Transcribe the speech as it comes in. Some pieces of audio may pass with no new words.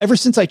ever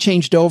since I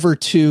changed over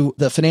to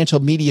the financial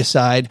media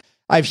side,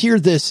 I've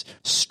heard this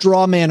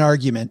straw man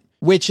argument,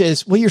 which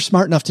is, well, you're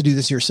smart enough to do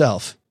this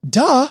yourself.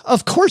 Duh.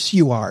 Of course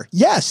you are.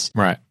 Yes.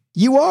 Right.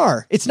 You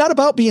are. It's not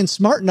about being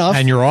smart enough.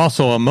 And you're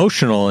also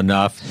emotional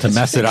enough to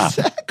mess it up.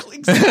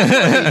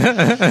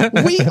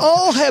 Exactly. We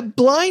all have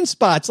blind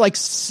spots. Like,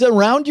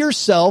 surround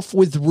yourself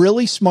with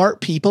really smart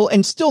people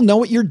and still know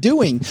what you're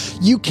doing.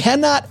 You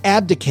cannot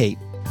abdicate.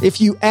 If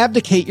you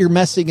abdicate, you're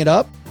messing it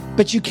up.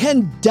 But you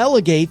can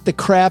delegate the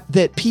crap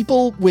that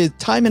people with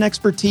time and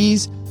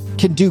expertise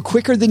can do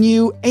quicker than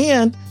you.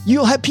 And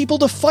you'll have people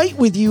to fight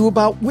with you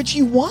about which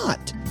you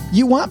want.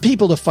 You want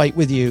people to fight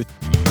with you.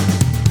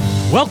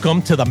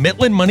 Welcome to the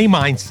Mitlin Money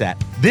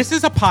Mindset. This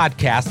is a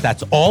podcast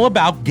that's all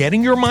about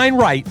getting your mind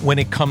right when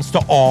it comes to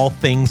all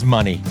things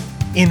money.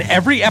 In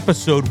every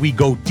episode, we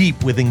go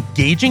deep with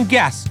engaging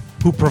guests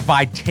who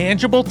provide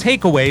tangible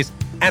takeaways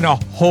and a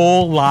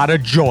whole lot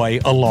of joy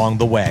along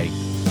the way.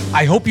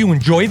 I hope you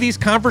enjoy these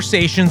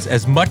conversations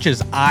as much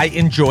as I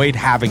enjoyed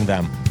having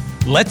them.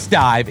 Let's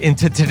dive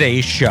into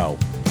today's show.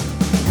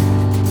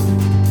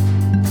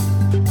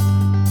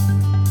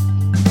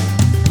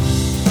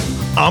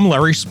 I'm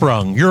Larry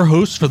Sprung, your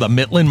host for the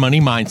Mitlin Money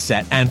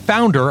Mindset and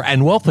founder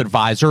and wealth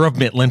advisor of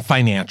Mitlin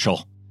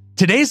Financial.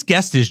 Today's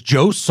guest is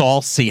Joe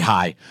Saul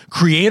Sehy,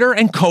 creator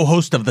and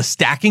co-host of The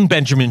Stacking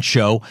Benjamin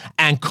Show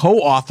and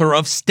co-author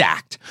of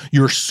Stacked,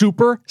 your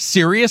super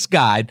serious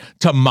guide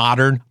to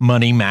modern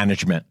money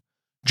management.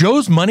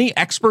 Joe's money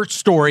expert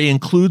story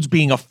includes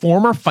being a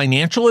former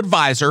financial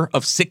advisor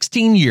of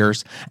 16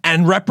 years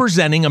and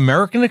representing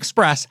American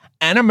Express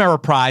and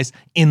Ameriprise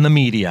in the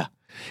media.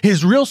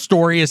 His real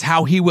story is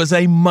how he was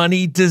a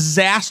money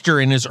disaster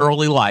in his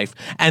early life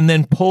and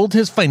then pulled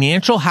his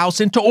financial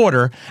house into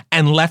order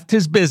and left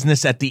his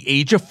business at the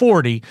age of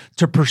 40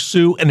 to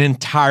pursue an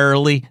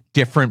entirely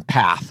different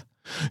path.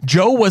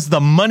 Joe was the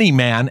money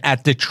man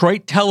at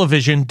Detroit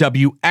television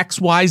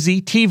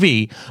WXYZ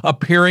TV,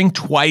 appearing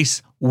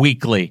twice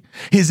weekly.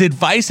 His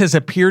advice has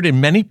appeared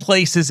in many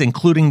places,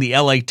 including the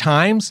LA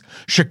Times,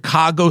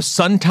 Chicago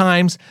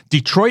Sun-Times,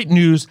 Detroit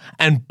News,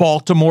 and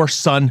Baltimore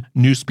Sun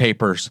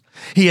newspapers.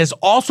 He has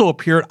also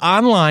appeared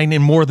online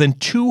in more than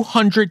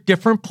 200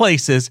 different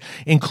places,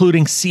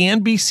 including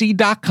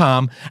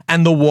CNBC.com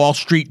and the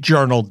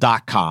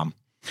WallStreetJournal.com.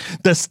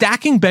 The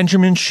Stacking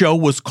Benjamin Show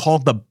was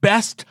called the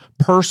best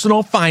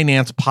personal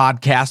finance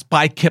podcast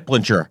by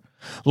Kiplinger.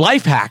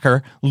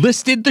 Lifehacker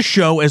listed the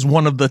show as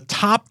one of the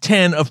top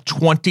 10 of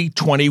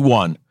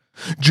 2021.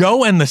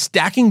 Joe and the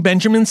Stacking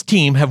Benjamins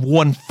team have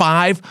won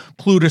 5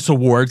 Plutus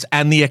Awards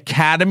and the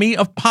Academy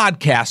of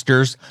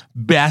Podcasters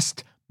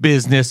Best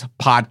Business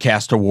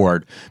Podcast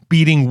Award,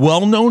 beating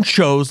well-known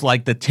shows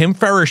like The Tim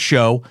Ferriss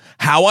Show,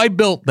 How I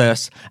Built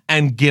This,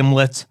 and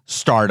Gimlet's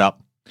Startup.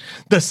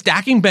 The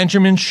Stacking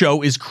Benjamin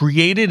Show is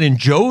created in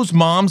Joe's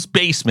mom's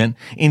basement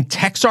in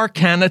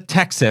Texarkana,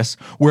 Texas,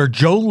 where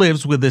Joe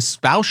lives with his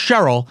spouse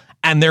Cheryl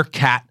and their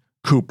cat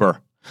Cooper.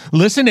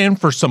 Listen in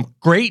for some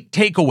great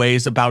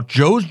takeaways about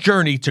Joe's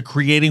journey to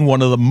creating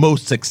one of the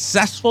most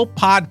successful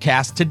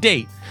podcasts to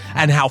date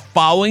and how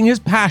following his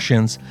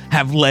passions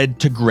have led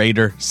to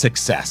greater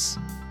success.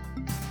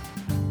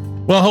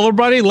 Well, hello,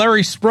 everybody.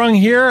 Larry Sprung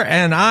here,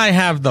 and I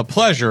have the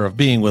pleasure of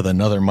being with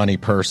another money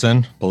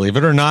person. Believe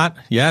it or not,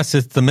 yes,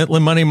 it's the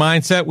Mitlin Money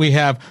Mindset. We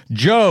have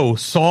Joe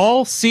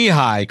Saul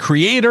Sehy,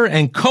 creator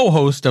and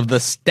co-host of The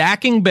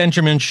Stacking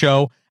Benjamin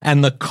Show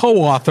and the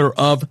co-author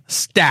of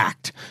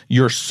Stacked,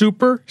 your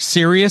super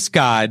serious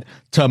guide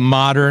to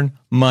modern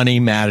money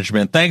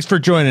management. Thanks for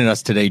joining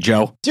us today,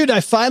 Joe. Dude, I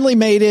finally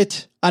made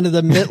it onto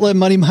the Mitlin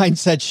Money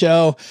Mindset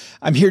Show.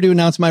 I'm here to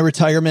announce my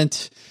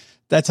retirement.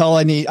 That's all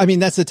I need. I mean,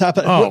 that's the top.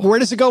 Where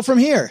does it go from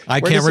here? I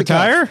can't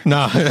retire?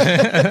 No.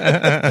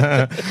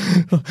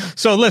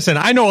 So listen,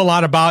 I know a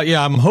lot about you.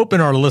 I'm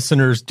hoping our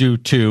listeners do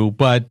too.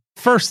 But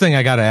first thing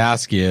I got to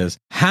ask you is,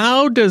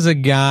 how does a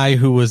guy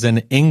who was an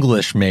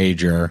English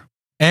major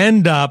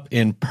end up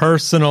in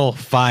personal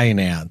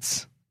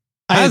finance?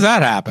 How does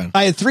that happen?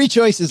 I had 3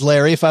 choices,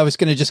 Larry, if I was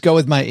going to just go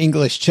with my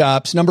English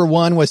chops. Number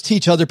 1 was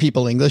teach other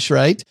people English,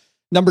 right?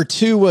 Number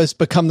 2 was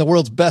become the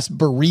world's best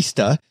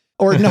barista.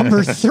 Or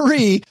number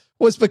 3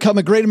 was become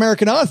a great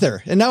American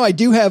author. And now I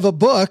do have a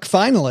book,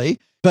 finally,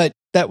 but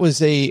that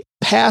was a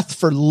path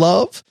for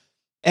love.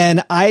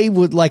 And I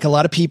would, like a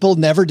lot of people,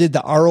 never did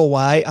the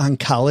ROI on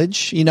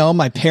college. You know,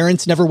 my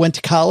parents never went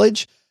to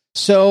college.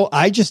 So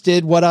I just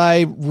did what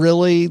I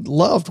really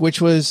loved,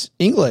 which was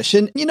English.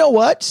 And you know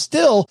what?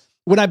 Still,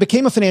 when I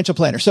became a financial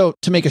planner, so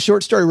to make a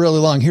short story really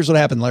long, here's what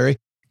happened, Larry.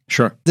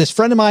 Sure. This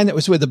friend of mine that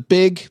was with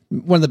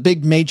one of the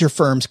big major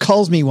firms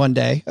calls me one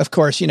day, of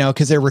course, you know,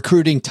 because they're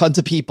recruiting tons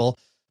of people.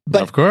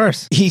 But of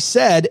course, he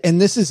said, and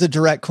this is a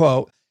direct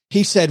quote,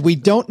 he said, "We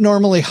don't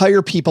normally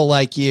hire people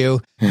like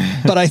you,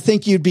 but I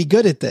think you'd be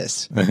good at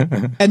this."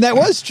 And that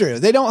was true.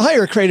 They don't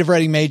hire creative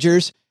writing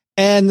majors.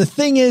 And the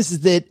thing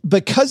is that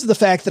because of the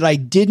fact that I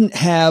didn't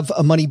have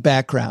a money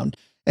background,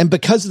 and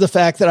because of the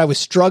fact that I was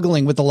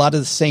struggling with a lot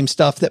of the same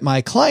stuff that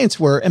my clients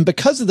were, and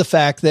because of the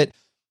fact that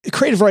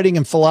creative writing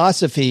and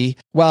philosophy,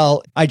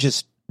 while I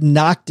just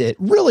Knocked It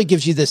really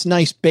gives you this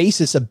nice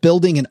basis of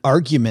building an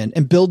argument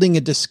and building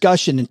a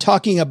discussion and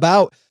talking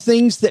about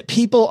things that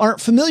people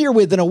aren't familiar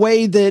with in a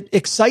way that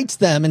excites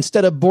them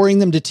instead of boring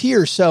them to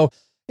tears. So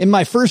in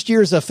my first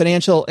year as a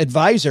financial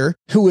advisor,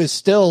 who is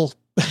still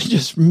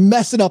just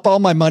messing up all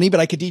my money, but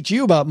I could teach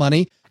you about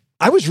money,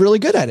 I was really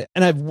good at it.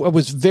 And I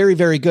was very,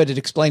 very good at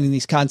explaining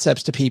these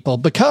concepts to people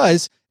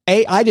because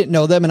A, I didn't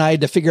know them and I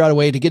had to figure out a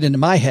way to get into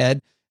my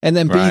head. And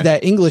then B,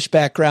 that English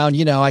background,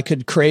 I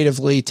could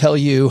creatively tell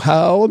you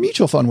how a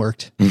mutual fund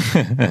worked.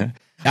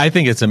 I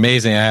think it's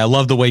amazing. I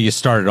love the way you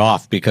started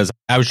off because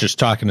I was just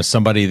talking to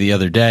somebody the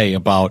other day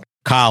about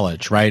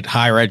college, right?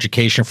 Higher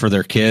education for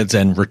their kids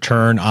and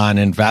return on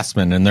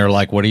investment. And they're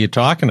like, what are you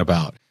talking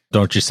about?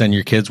 Don't you send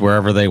your kids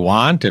wherever they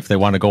want? If they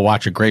want to go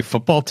watch a great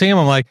football team?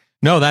 I'm like,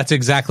 no, that's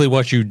exactly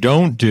what you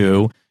don't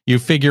do. You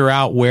figure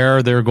out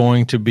where they're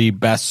going to be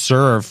best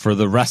served for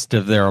the rest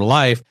of their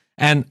life.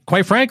 And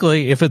quite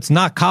frankly, if it's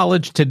not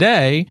college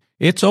today,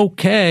 it's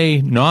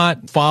okay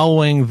not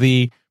following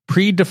the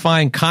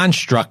predefined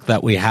construct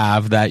that we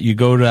have that you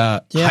go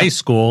to high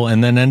school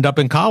and then end up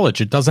in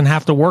college. It doesn't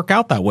have to work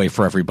out that way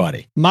for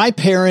everybody. My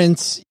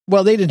parents,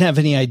 well, they didn't have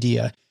any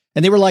idea.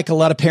 And they were like a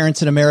lot of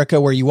parents in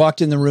America where you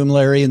walked in the room,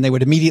 Larry, and they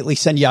would immediately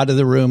send you out of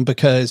the room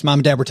because mom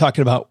and dad were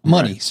talking about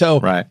money. Right. So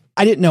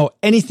I didn't know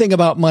anything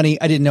about money.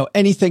 I didn't know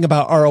anything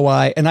about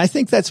ROI. And I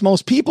think that's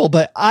most people,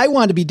 but I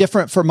wanted to be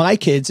different for my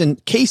kids.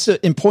 And case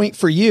in point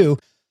for you,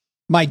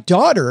 my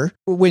daughter,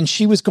 when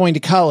she was going to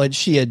college,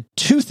 she had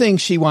two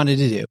things she wanted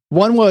to do.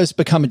 One was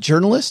become a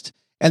journalist,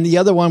 and the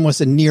other one was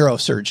a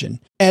neurosurgeon.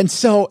 And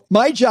so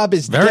my job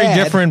is very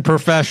different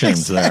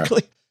professions there.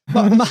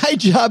 My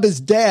job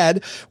as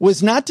dad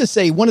was not to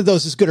say one of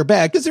those is good or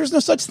bad, because there's no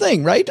such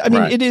thing, right? I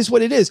mean, It is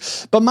what it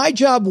is. But my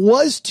job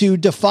was to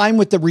define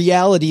what the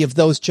reality of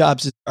those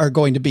jobs are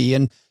going to be.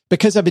 And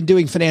because I've been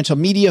doing financial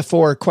media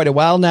for quite a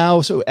while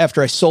now, so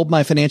after I sold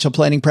my financial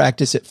planning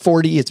practice at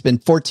 40, it's been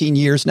 14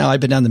 years now I've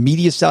been on the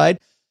media side.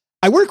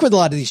 I work with a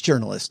lot of these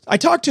journalists. I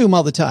talk to them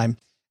all the time.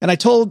 And I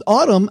told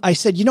Autumn, I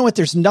said, you know what?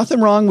 There's nothing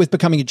wrong with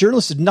becoming a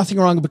journalist. There's nothing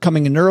wrong with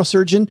becoming a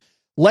neurosurgeon.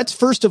 Let's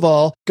first of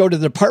all go to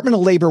the Department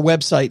of Labor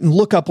website and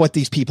look up what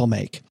these people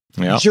make.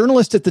 Yep.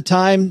 Journalists at the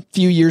time, a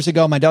few years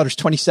ago, my daughter's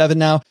 27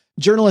 now,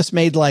 journalists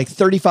made like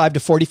 $35,000 to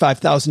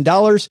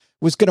 $45,000,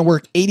 was going to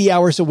work 80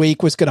 hours a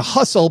week, was going to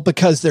hustle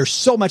because there's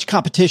so much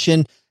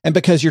competition and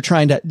because you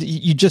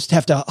just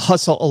have to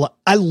hustle a lot.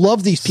 I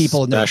love these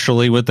people.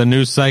 Especially with the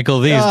news cycle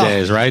these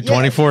days, right?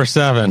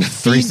 24/7,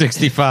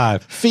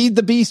 365. Feed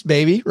the beast,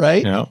 baby,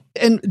 right? Yeah.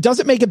 And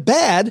doesn't make it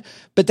bad,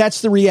 but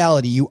that's the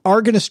reality. You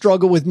are going to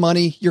struggle with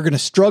money. You're going to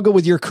struggle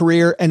with your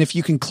career. And if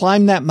you can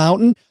climb that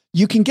mountain,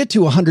 you can get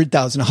to $100,000,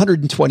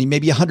 $120,000,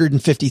 maybe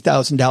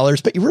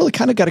 $150,000, but you really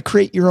kind of got to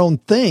create your own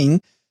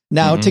thing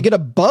now to get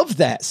above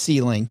that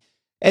ceiling.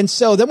 And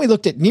so then we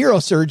looked at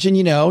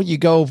neurosurgeon, you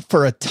go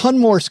for a ton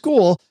more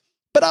school,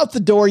 but out the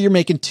door, you're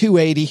making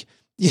 $280.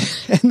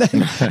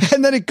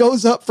 And then it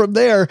goes up from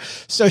there.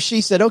 So she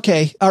said,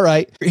 okay, all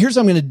right, here's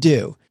what I'm going to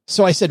do.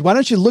 So I said, why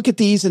don't you look at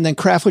these and then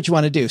craft what you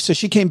want to do? So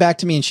she came back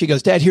to me and she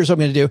goes, Dad, here's what I'm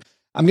going to do.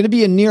 I'm going to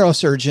be a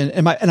neurosurgeon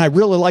and I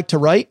really like to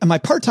write. And my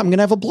part-time, I'm going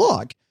to have a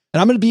blog. And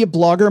I'm going to be a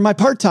blogger in my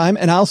part-time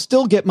and I'll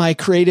still get my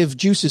creative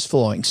juices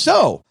flowing.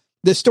 So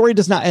the story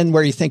does not end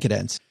where you think it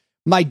ends.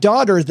 My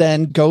daughter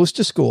then goes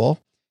to school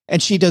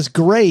and she does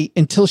great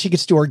until she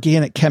gets to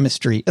organic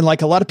chemistry. And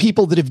like a lot of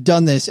people that have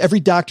done this, every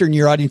doctor in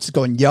your audience is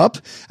going, yup,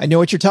 I know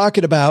what you're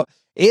talking about.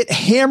 It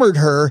hammered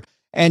her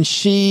and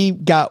she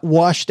got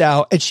washed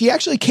out. And she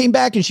actually came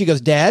back and she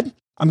goes, Dad,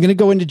 I'm going to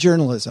go into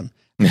journalism.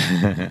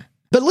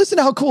 But listen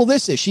to how cool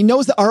this is. She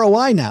knows the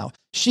ROI now.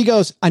 She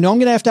goes, I know I'm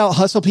going to have to out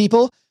hustle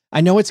people.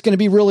 I know it's going to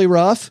be really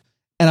rough.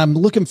 And I'm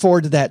looking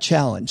forward to that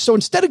challenge. So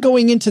instead of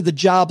going into the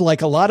job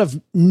like a lot of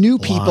new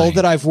people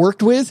that I've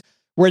worked with,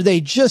 where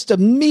they just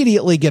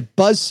immediately get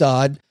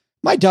buzzsawed,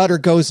 my daughter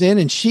goes in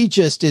and she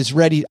just is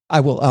ready.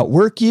 I will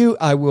outwork you.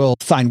 I will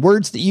find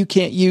words that you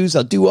can't use.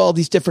 I'll do all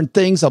these different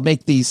things. I'll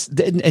make these.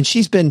 And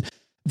she's been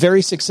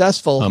very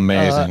successful.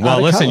 Amazing.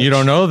 Well, listen, college. You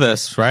don't know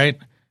this, right?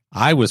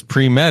 I was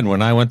pre-med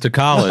when I went to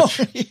college.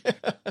 Oh,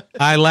 yeah.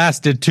 I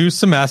lasted 2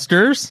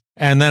 semesters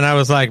and then I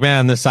was like,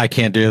 man, I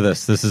can't do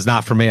this. This is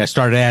not for me. I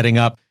started adding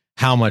up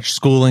how much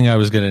schooling I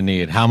was going to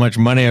need, how much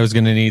money I was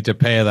going to need to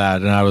pay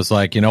that. And I was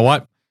like, you know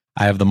what?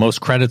 I have the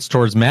most credits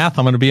towards math.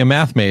 I'm going to be a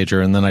math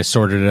major. And then I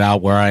sorted it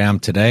out where I am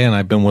today and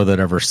I've been with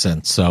it ever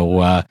since.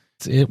 So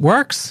it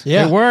works.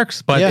 Yeah. It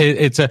works. But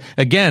it's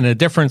a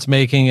difference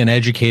making an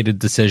educated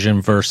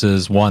decision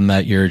versus one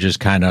that you're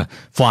just kind of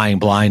flying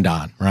blind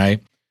on,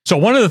 right? So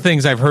one of the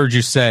things I've heard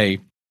you say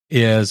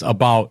is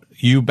about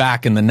you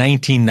back in the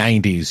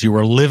 1990s. You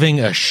were living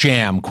a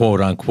sham,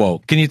 quote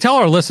unquote. Can you tell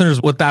our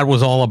listeners what that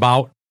was all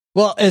about?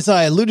 Well, as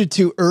I alluded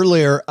to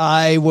earlier,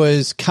 I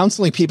was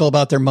counseling people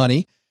about their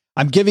money.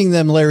 I'm giving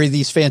them, Larry,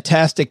 these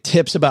fantastic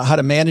tips about how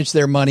to manage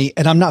their money,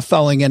 and I'm not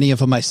following any of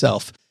them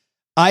myself.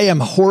 I am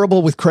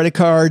horrible with credit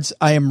cards.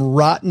 I am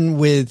rotten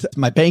with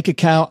my bank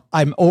account.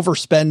 I'm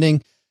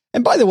overspending.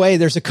 And by the way,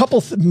 there's a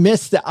couple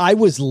myths that I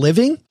was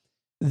living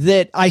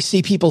that I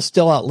see people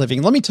still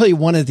outliving. Let me tell you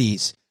one of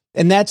these,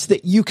 and that's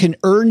that you can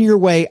earn your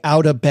way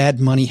out of bad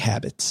money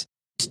habits.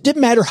 It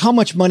didn't matter how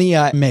much money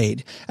I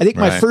made. I think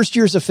my first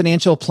year as a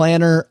financial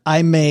planner,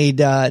 I made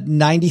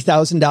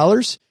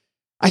 $90,000.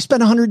 I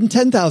spent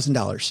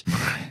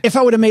 $110,000. If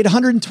I would have made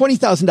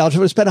 $120,000, I would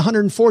have spent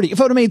 $140,000. If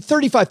I would have made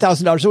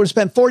 $35,000, I would have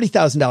spent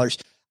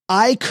 $40,000.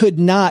 I could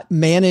not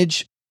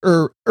manage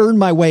or earn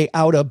my way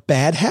out of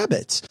bad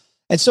habits.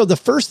 And so the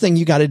first thing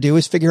you got to do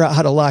is figure out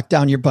how to lock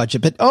down your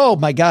budget. But oh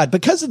my God,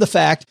 because of the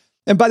fact,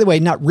 and by the way,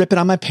 not ripping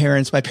on my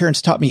parents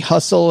taught me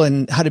hustle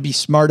and how to be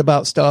smart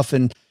about stuff.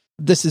 And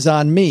this is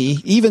on me,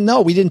 even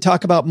though we didn't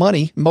talk about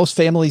money. Most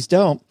families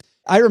don't.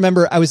 I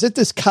remember I was at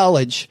this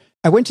college.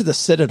 I went to the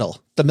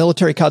Citadel, the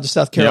military college of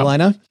South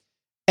Carolina. Yep.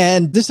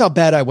 And this is how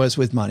bad I was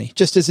with money,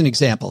 just as an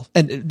example.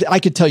 And I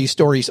could tell you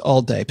stories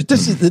all day, but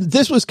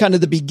this was kind of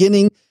the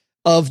beginning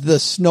of the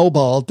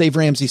snowball, Dave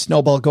Ramsey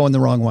snowball going the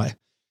wrong way.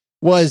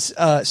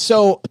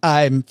 So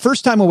I'm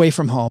first time away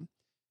from home,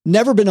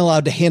 never been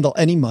allowed to handle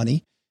any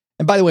money.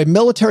 And by the way,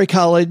 military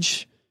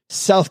college,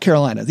 South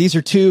Carolina. These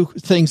are two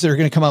things that are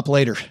going to come up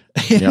later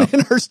in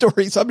our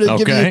story. So I'm going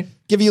to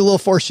give you a little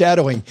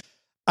foreshadowing.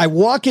 I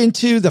walk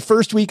into the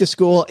first week of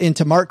school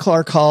into Mark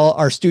Clark Hall,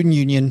 our student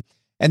union,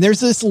 and there's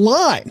this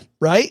line,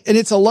 right? And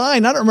it's a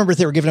line. I don't remember if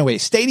they were giving away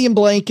stadium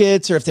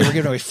blankets or if they were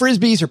giving away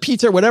Frisbees or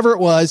pizza or whatever it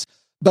was,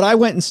 but I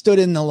went and stood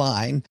in the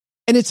line.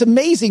 And it's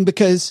amazing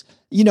because,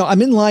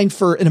 I'm in line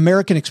for an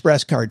American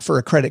Express card for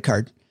a credit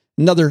card.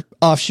 Another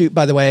offshoot,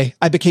 by the way,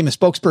 I became a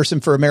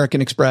spokesperson for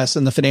American Express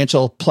on the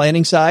financial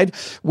planning side,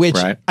 which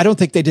I don't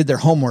think they did their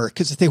homework,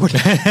 because if they would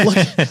have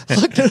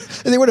looked at,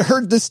 they would have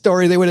heard this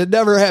story, they would have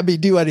never had me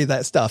do any of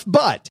that stuff.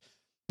 But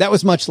that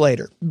was much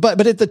later.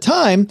 But at the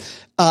time,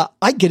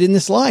 I get in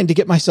this line to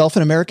get myself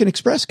an American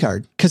Express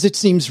card because it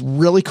seems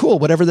really cool,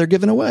 whatever they're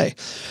giving away.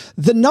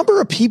 The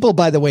number of people,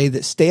 by the way,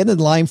 that stand in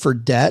line for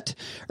debt,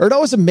 or it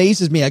always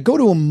amazes me. I go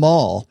to a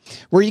mall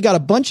where you got a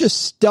bunch of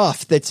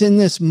stuff that's in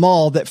this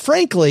mall that,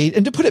 frankly,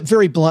 and to put it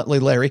very bluntly,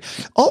 Larry,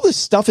 all this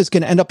stuff is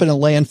going to end up in a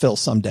landfill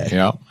someday.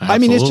 Yeah, I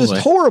mean, it's just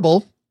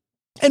horrible.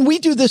 And we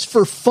do this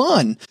for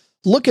fun.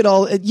 Look at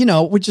all,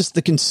 which is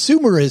the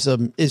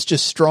consumerism is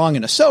just strong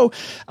in us. So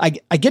I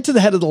get to the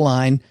head of the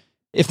line.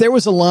 If there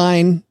was a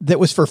line that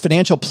was for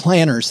financial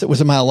planners that was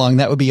a mile long,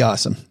 that would be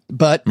awesome.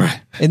 But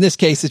in this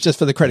case, it's just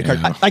for the credit card.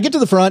 I get to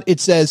the front.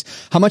 It says,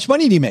 how much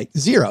money do you make?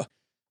 Zero.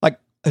 Like,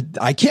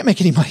 I can't make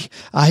any money.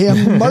 I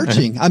am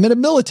marching. I'm in a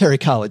military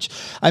college.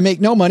 I make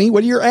no money.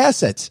 What are your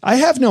assets? I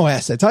have no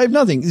assets. I have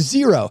nothing.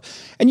 Zero.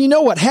 And you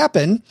know what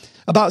happened?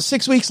 About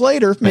 6 weeks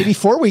later, maybe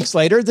 4 weeks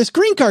later, this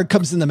green card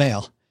comes in the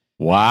mail.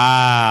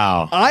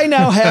 Wow. I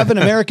now have an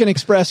American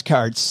Express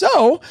card.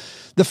 So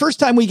the first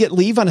time we get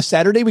leave on a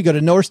Saturday, we go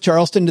to North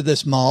Charleston to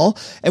this mall,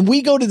 and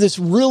we go to this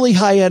really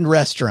high-end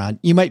restaurant.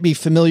 You might be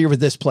familiar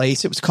with this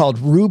place. It was called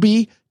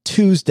Ruby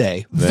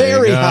Tuesday.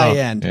 Very high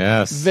end.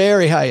 Yes.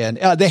 Very high end.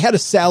 They had a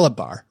salad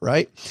bar,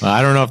 right? Well,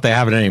 I don't know if they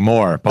have it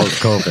anymore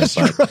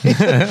post-COVID.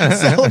 Right.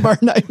 Salad bar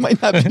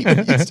might not be what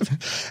it used to be.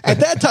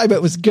 At that time,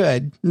 it was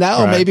good.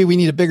 Now, maybe we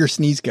need a bigger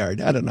sneeze guard.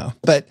 I don't know.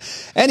 But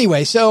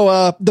anyway,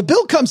 so the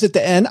bill comes at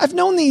the end. I've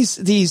known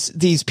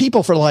these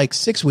people for like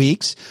 6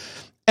 weeks,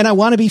 and I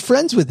want to be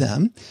friends with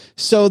them.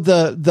 So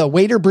the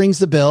waiter brings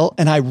the bill,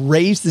 and I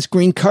raise this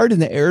green card in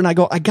the air, and I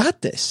go, I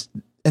got this.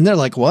 And they're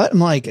like, what? I'm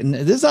like,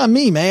 this is on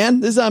me,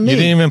 man. This is on me. You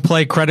didn't even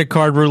play credit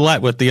card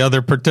roulette with the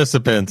other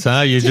participants,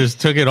 huh? You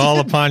just took it all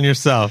upon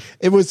yourself.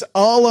 It was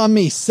all on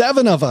me.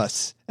 7 of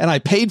us. And I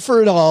paid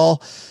for it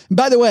all. And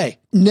by the way,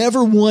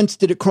 never once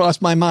did it cross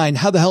my mind,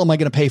 how the hell am I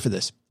going to pay for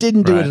this?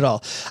 Didn't do it at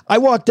all. I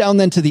walked down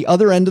then to the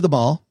other end of the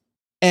mall,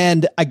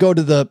 and I go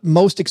to the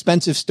most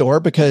expensive store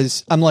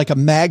because I'm like a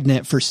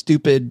magnet for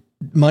stupid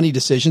money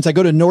decisions. I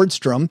go to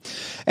Nordstrom,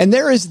 and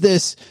there is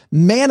this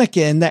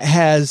mannequin that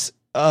has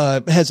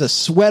a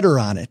sweater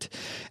on it,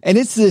 and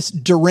it's this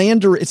Duran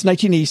Duran. It's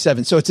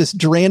 1987, so it's this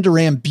Duran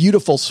Duran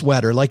beautiful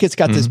sweater. Like, it's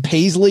got this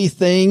paisley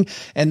thing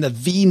and the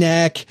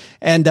V-neck,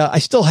 and I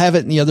still have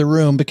it in the other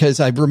room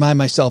because I remind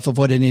myself of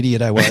what an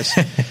idiot I was.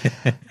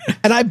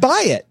 And I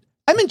buy it.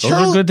 I'm in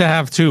Charleston. Those are good to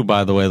have too,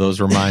 by the way,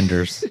 those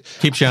reminders.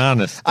 Keeps you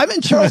honest. I'm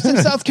in Charleston,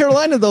 South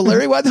Carolina, though,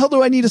 Larry. Why the hell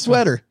do I need a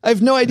sweater? I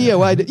have no idea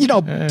why.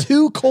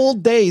 2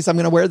 cold days I'm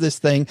going to wear this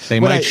thing. They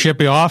might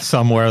ship you off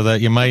somewhere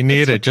that you might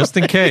need it, just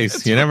in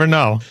case. You never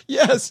know.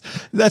 Yes,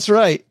 that's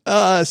right.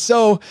 I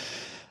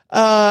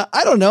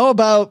don't know,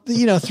 about,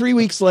 3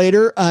 weeks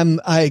later,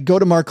 I go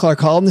to Mark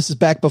Clark Hall, and this is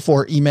back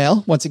before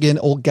email. Once again,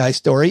 old guy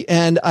story.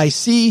 And I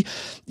see,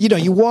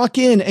 you walk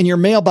in and your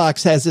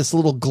mailbox has this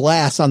little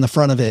glass on the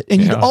front of it.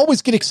 And you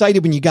always get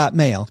excited when you got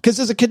mail, because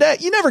as a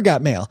cadet, you never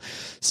got mail.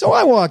 So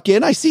I walk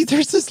in, I see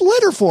there's this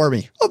letter for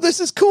me. Oh, this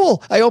is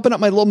cool. I open up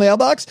my little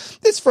mailbox.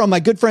 It's from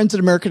my good friends at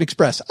American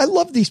Express. I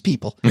love these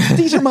people.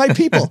 These are my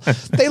people.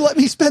 They let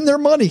me spend their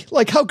money.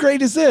 Like, how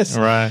great is this?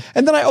 Right.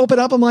 And then I open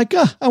up, I'm like,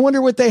 I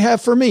wonder what they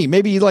have for me.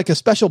 Maybe like a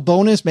special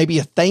bonus, maybe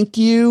a thank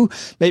you.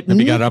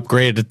 Maybe got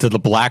upgraded to the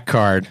black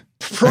card.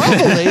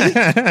 Probably.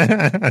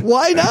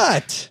 Why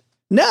not?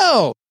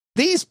 No.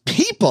 these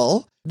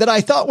people that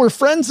I thought were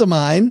friends of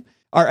mine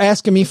are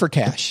asking me for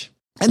cash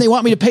and they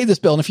want me to pay this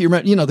bill. And if you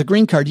remember, the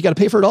green card, you got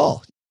to pay for it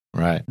all.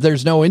 Right.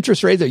 There's no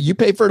interest rate that you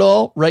pay for it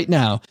all right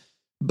now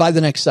by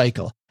the next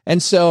cycle.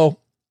 And so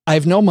I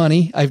have no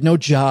money. I have no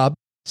job.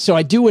 So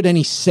I do what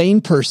any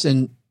sane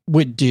person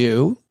would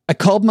do. I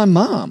called my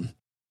mom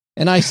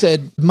and I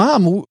said,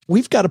 Mom,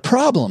 we've got a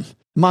problem.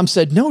 Mom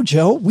said, no,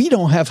 Joe, we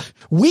don't have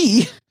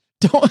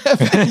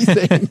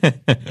anything.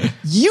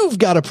 You've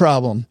got a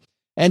problem.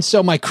 And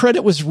so my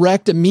credit was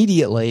wrecked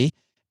immediately.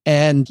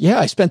 And yeah,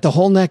 I spent the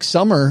whole next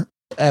summer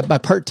at my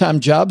part-time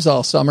jobs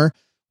all summer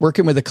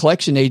working with a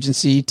collection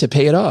agency to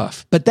pay it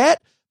off. But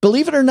that,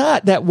 believe it or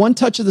not, that one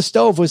touch of the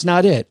stove was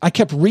not it. I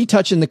kept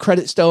retouching the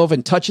credit stove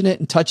and touching it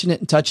and touching it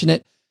and touching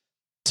it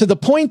to the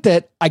point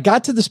that I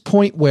got to this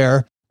point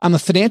where I'm a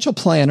financial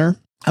planner.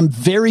 I'm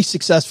very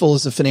successful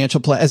as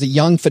a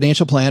young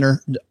financial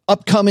planner,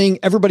 upcoming.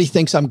 Everybody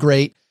thinks I'm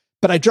great,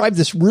 but I drive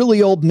this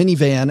really old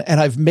minivan and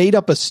I've made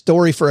up a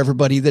story for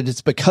everybody that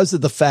it's because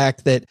of the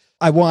fact that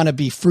I want to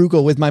be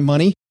frugal with my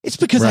money. It's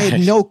because I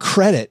had no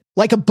credit.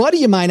 Like a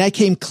buddy of mine I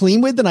came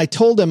clean with and I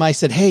told him, I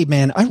said, hey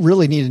man, I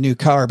really need a new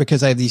car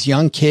because I have these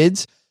young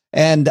kids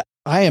and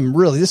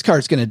this car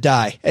is going to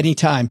die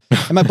anytime.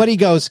 And my buddy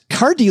goes,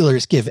 car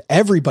dealers give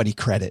everybody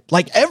credit.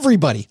 Like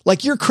everybody,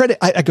 like your credit.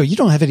 I go, you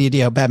don't have any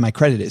idea how bad my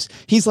credit is.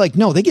 He's like,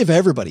 no, they give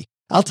everybody.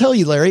 I'll tell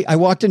you, Larry, I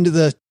walked into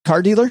the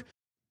car dealer.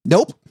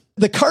 Nope.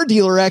 The car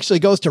dealer actually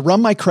goes to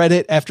run my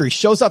credit after he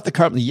shows off the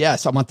car.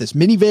 Yes, I want this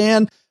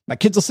minivan. My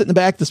kids will sit in the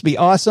back. This will be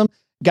awesome.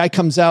 Guy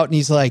comes out and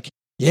he's like,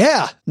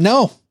 yeah,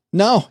 no,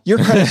 your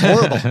credit's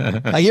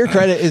horrible. Your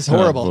credit is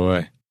horrible. Oh,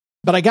 boy.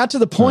 But I got to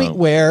the point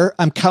where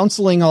I'm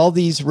counseling all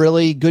these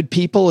really good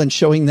people and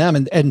showing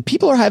them, and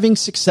people are having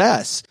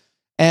success.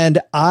 And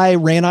I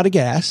ran out of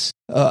gas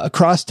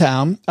across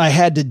town. I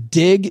had to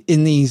dig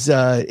in these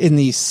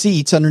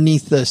seats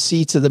underneath the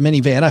seats of the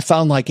minivan. I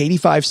found like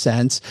 85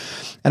 cents,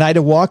 and I had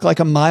to walk like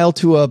a mile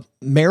to a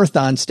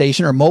marathon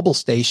station or mobile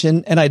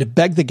station, and I had to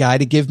beg the guy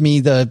to give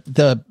me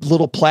the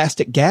little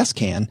plastic gas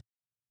can.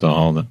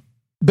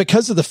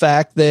 Because of the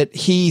fact that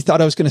he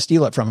thought I was going to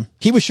steal it from him.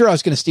 He was sure I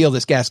was going to steal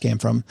this gas can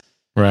from him.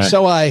 Right.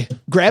 So I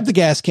grabbed the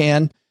gas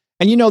can,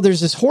 and there's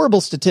this horrible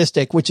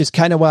statistic, which is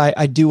kind of why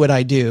I do what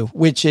I do,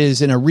 which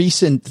is in a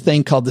recent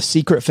thing called The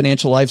Secret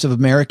Financial Lives of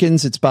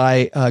Americans. It's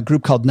by a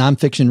group called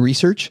Nonfiction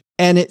Research.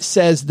 And it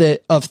says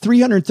that of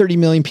 330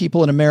 million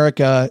people in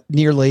America,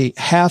 nearly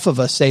half of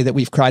us say that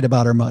we've cried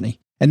about our money.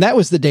 And that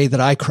was the day that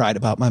I cried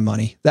about my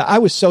money, that I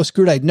was so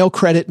screwed. I had no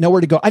credit,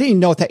 nowhere to go. I didn't even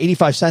know if that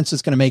 85 cents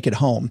was going to make it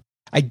home.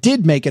 I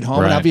did make it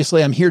home, and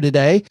obviously I'm here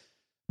today.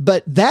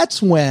 But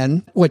that's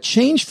when what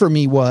changed for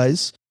me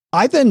was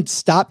I then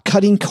stopped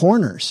cutting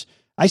corners.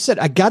 I said,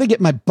 I got to get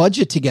my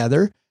budget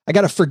together. I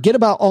got to forget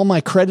about all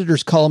my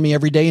creditors calling me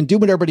every day and do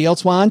what everybody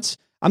else wants.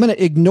 I'm going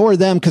to ignore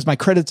them because my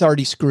credit's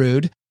already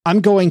screwed.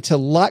 I'm going to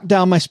lock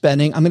down my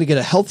spending. I'm going to get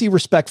a healthy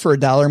respect for a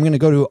dollar. I'm going to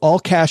go to all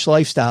cash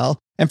lifestyle.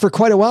 And for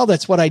quite a while,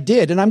 that's what I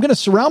did. And I'm going to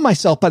surround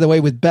myself, by the way,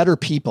 with better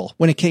people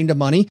when it came to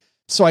money.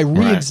 So I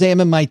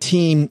re-examined my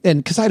team,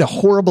 and because I had a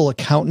horrible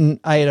accountant,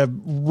 I had a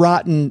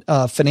rotten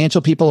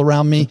financial people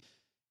around me,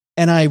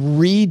 and I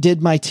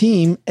redid my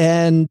team.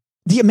 And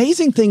the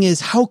amazing thing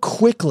is how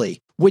quickly,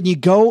 when you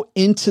go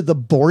into the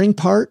boring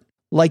part,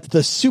 like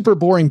the super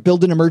boring,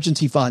 build an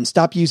emergency fund,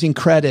 stop using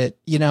credit,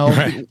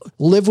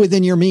 live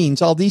within your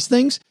means, all these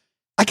things,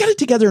 I got it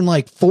together in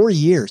like 4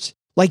 years,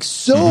 like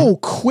so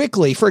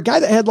quickly. For a guy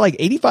that had like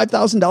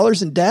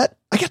 $85,000 in debt,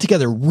 I got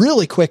together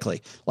really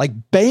quickly, like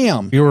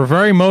bam. You were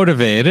very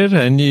motivated,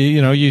 and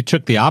you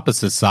took the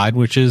opposite side,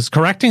 which is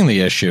correcting the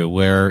issue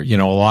where, a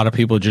lot of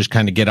people just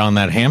kind of get on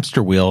that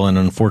hamster wheel and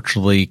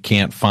unfortunately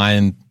can't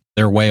find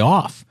their way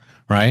off,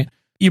 right?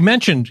 You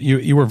mentioned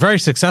you were very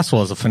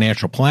successful as a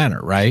financial planner,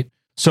 right?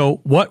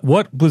 So what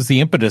was the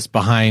impetus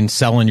behind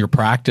selling your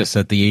practice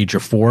at the age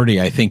of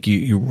 40? I think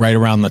you right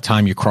around the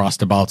time you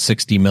crossed about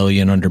 60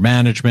 million under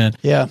management.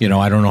 Yeah.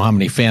 I don't know how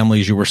many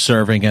families you were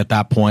serving at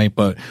that point,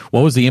 but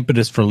what was the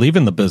impetus for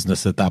leaving the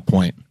business at that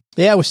point?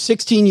 Yeah, I was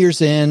 16 years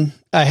in.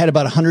 I had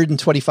about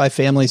 125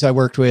 families I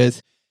worked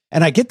with.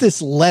 And I get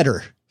this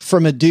letter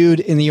from a dude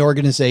in the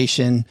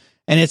organization,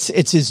 and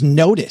it's his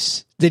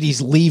notice that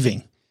he's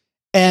leaving.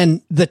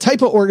 And the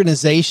type of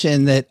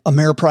organization that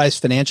Ameriprise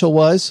Financial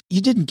was,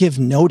 you didn't give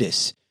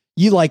notice.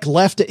 You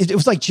left it. It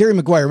was like Jerry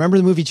Maguire. Remember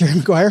the movie Jerry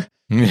Maguire?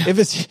 Yeah.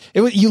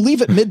 You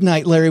leave at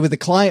midnight, Larry, with the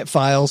client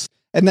files.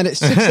 And then at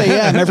 6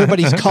 a.m.,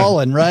 everybody's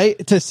calling, right?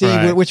 To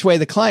see which way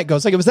the client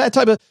goes. Like it was that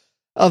type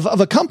of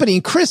a company.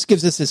 And Chris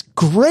gives us this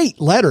great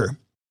letter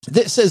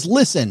that says,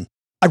 listen,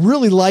 I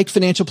really like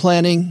financial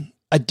planning.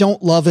 I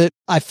don't love it.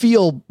 I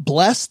feel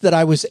blessed that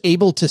I was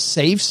able to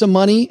save some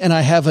money and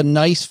I have a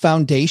nice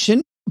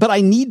foundation. But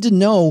I need to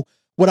know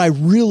what I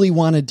really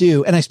want to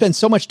do. And I spend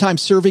so much time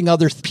serving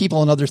other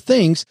people and other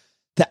things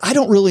that I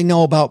don't really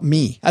know about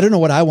me. I don't know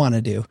what I want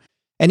to do.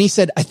 And he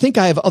said, I think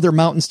I have other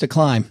mountains to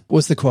climb,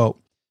 was the quote.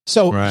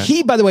 So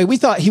he, by the way, we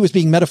thought he was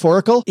being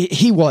metaphorical.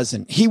 He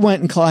wasn't. He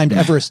went and climbed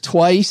Everest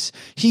twice.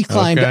 He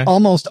climbed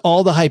almost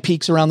all the high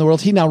peaks around the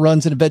world. He now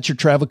runs an adventure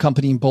travel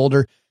company in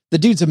Boulder. The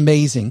dude's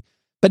amazing.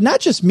 But not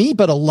just me,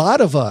 but a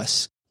lot of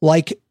us.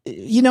 Like,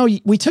 you know,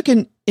 we took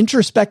an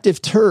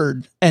introspective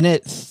turn, and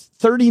at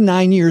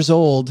 39 years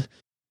old,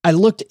 I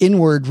looked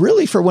inward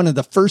really for one of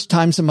the first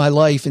times in my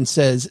life and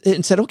said,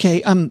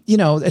 okay, I'm, you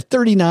know, at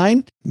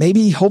 39,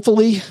 maybe,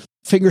 hopefully,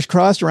 fingers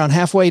crossed, around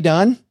halfway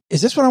done.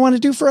 Is this what I want to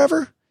do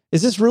forever?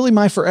 Is this really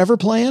my forever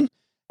plan?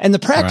 And the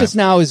practice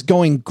now is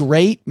going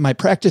great. My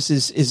practice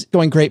is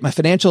going great. My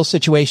financial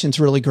situation's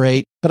really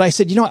great. But I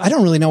said, you know, I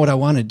don't really know what I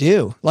want to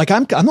do. Like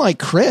I'm like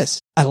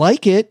Chris. I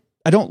like it.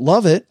 I don't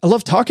love it. I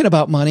love talking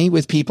about money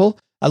with people.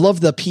 I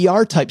love the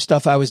PR type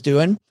stuff I was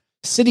doing.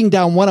 Sitting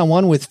down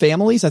one-on-one with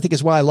families, I think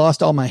is why I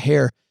lost all my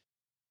hair.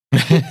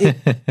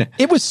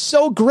 It was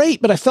so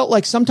great, but I felt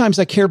like sometimes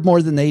I cared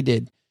more than they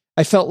did.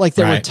 I felt like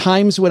there were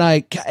times when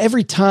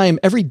every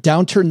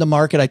downturn in the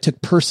market I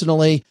took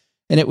personally,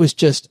 and it was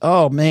just,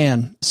 oh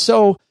man.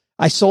 So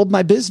I sold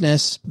my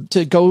business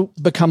to go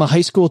become a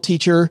high school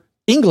teacher,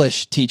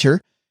 English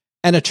teacher,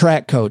 and a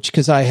track coach,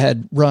 because I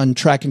had run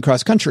track and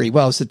cross country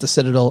while I was at the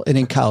Citadel and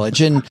in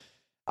college. And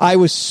I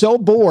was so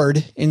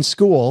bored in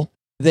school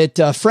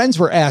that friends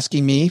were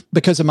asking me,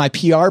 because of my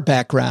PR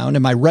background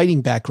and my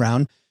writing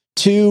background,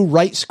 to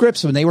write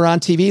scripts when they were on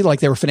TV, like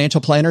they were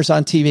financial planners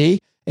on TV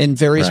in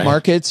various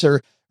markets,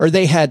 or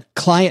they had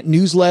client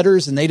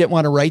newsletters and they didn't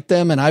want to write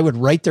them, and I would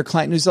write their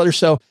client newsletters.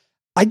 So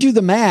I do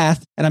the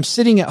math, and I'm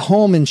sitting at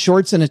home in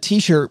shorts and a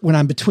t-shirt when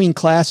I'm between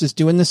classes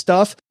doing this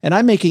stuff, and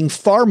I'm making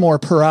far more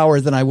per hour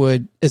than I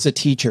would as a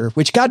teacher,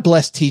 which God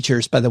bless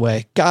teachers, by the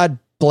way. God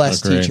bless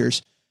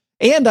teachers.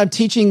 And I'm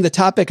teaching the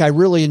topic I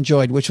really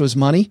enjoyed, which was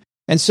money.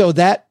 And so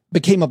that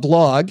became a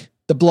blog.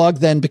 The blog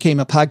then became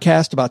a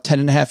podcast about 10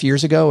 and a half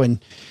years ago. And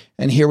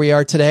here we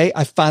are today.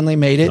 I finally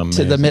made it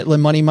to the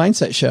Mitlin Money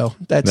Mindset Show.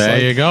 There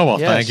you go. Well,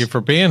 thank you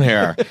for being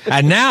here.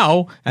 and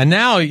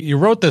now you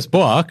wrote this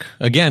book,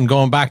 again,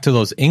 going back to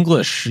those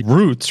English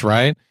roots,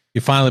 right? You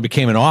finally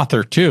became an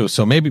author too.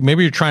 So maybe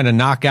you're trying to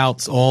knock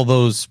out all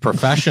those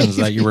professions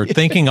that you were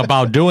thinking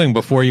about doing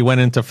before you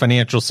went into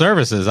financial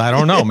services. I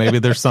don't know. Maybe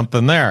there's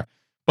something there.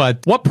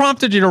 But what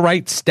prompted you to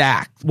write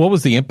Stacked? What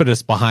was the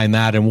impetus behind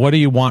that? And what do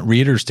you want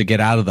readers to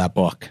get out of that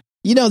book?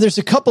 You know, there's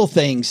a couple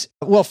things.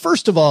 Well,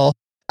 first of all,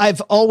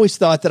 I've always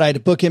thought that I had a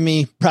book in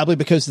me, probably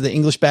because of the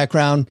English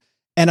background.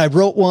 And I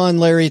wrote one,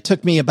 Larry. It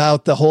took me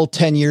about the whole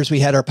 10 years we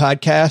had our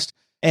podcast.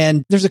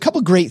 And there's a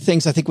couple great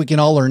things I think we can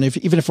all learn,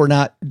 even if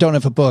don't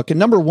have a book. And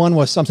number one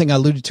was something I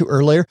alluded to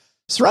earlier.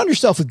 Surround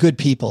yourself with good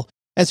people.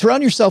 And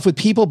surround yourself with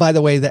people, by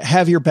the way, that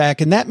have your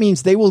back. And that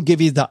means they will give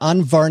you the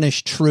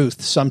unvarnished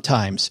truth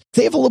sometimes.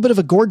 They have a little bit of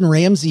a Gordon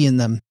Ramsay in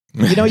them.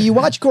 You know, you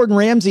watch Gordon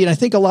Ramsay, and I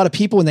think a lot of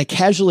people, when they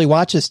casually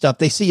watch his stuff,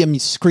 they see him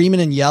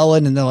screaming and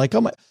yelling, and they're like,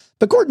 oh my.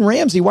 But Gordon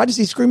Ramsay, why does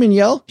he scream and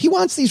yell? He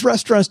wants these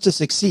restaurants to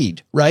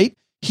succeed, right?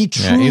 He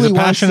truly he's a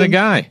passionate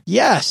guy.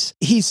 Yes.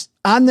 He's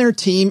on their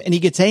team, and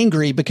he gets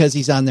angry because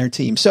he's on their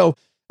team. So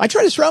I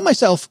try to surround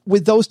myself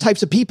with those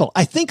types of people.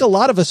 I think a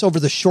lot of us over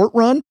the short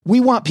run, we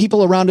want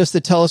people around us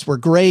that tell us we're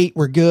great,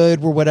 we're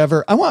good, we're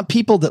whatever. I want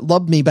people that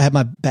love me but have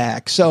my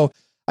back. So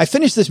I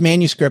finished this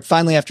manuscript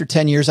finally after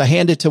 10 years. I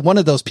handed it to one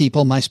of those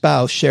people, my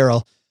spouse,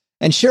 Cheryl.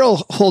 And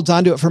Cheryl holds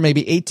onto it for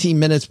maybe 18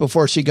 minutes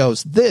before she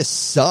goes, this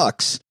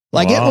sucks.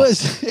 Like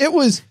it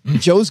was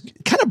Joe's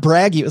kind of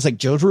braggy. It was like,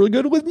 Joe's really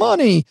good with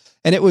money.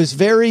 And it was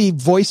very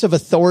voice of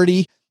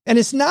authority. And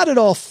it's not at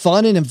all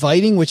fun and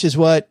inviting, which is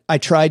what I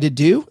try to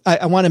do.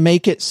 I want to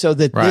make it so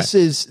that this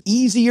is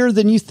easier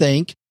than you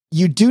think.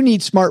 You do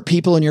need smart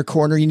people in your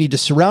corner. You need to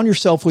surround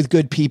yourself with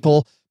good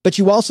people, but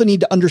you also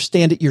need to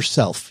understand it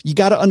yourself. You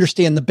got to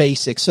understand the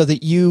basics so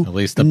that you at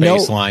least the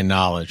baseline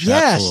knowledge.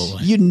 Yes,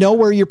 absolutely. You know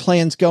where your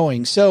plan's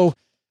going. So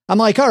I'm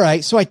like, all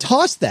right. So I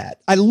tossed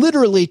that. I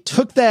literally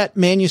took that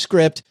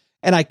manuscript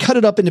and I cut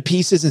it up into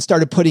pieces and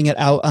started putting it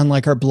out on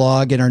like our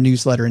blog and our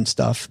newsletter and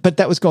stuff. But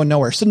that was going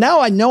nowhere. So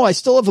now I know I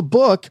still have a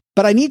book,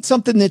 but I need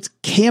something that's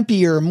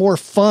campier, more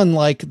fun,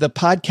 like the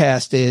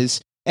podcast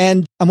is.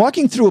 And I'm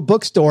walking through a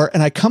bookstore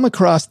and I come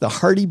across the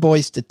Hardy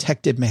Boys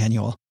Detective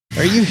Manual.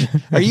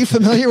 Are you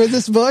familiar with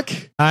this book?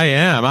 I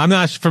am. I'm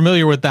not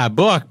familiar with that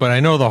book, but I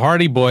know the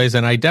Hardy Boys,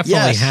 and I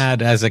definitely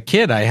had, as a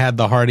kid, I had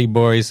the Hardy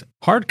Boys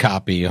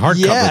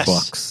hardcover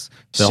books,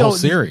 the whole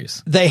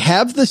series. They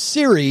have the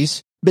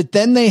series, but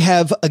then they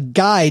have a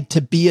guide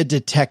to be a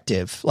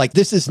detective. Like,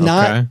 this is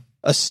not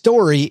a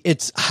story,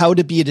 it's how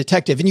to be a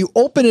detective. And you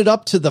open it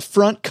up to the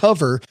front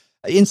cover,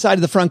 inside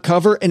of the front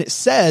cover, and it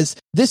says,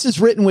 this is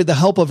written with the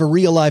help of a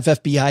real live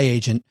FBI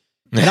agent.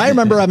 And I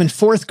remember I'm in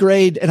 4th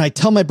grade and I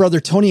tell my brother,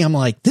 Tony, I'm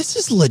like, this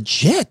is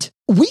legit.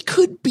 We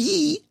could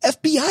be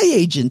FBI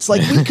agents.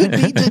 Like, we could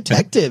be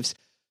detectives.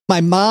 My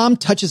mom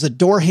touches a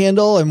door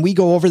handle and we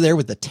go over there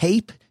with the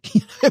tape.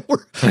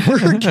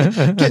 we're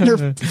getting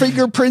her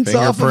fingerprints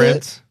off of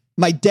it.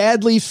 My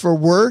dad leaves for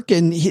work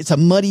and it's a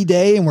muddy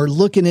day and we're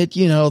looking at,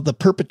 the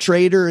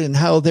perpetrator and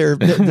how they're,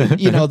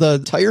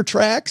 the tire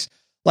tracks.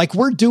 Like,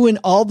 we're doing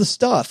all the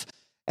stuff.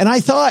 And I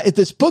thought at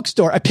this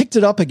bookstore, I picked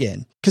it up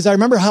again because I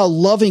remember how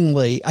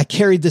lovingly I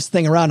carried this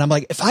thing around. I'm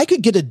like, if I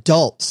could get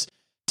adults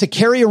to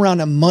carry around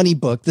a money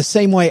book the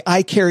same way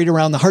I carried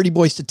around the Hardy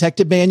Boys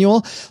Detective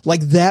Manual, like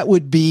that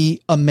would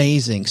be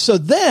amazing. So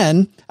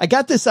then I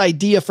got this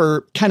idea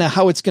for kind of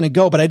how it's going to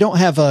go, but I don't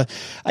have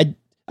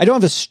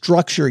a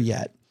structure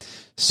yet.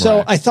 So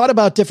right. I thought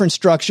about different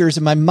structures,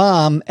 and my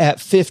mom at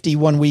 50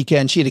 one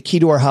weekend, she had a key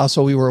to our house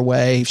while we were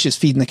away. She was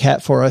feeding the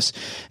cat for us.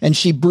 And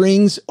she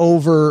brings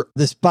over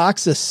this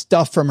box of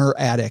stuff from her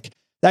attic.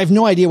 I have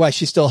no idea why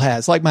she still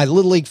has, like my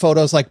Little League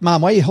photos. Like,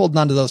 Mom, why are you holding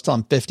on to those till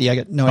I'm 50? I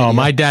got no idea. Oh,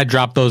 my dad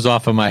dropped those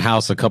off at my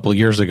house a couple of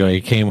years ago.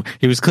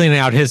 He was cleaning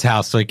out his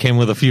house, so he came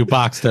with a few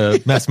boxes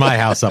to mess my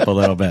house up a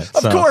little bit.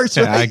 Of course.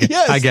 Yeah, right?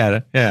 I get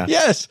it. Yeah.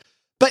 Yes.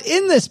 But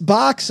in this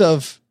box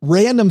of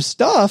random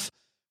stuff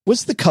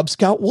was the Cub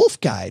Scout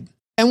Wolf Guide.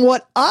 And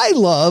what I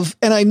love,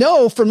 and I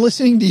know from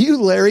listening to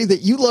you, Larry,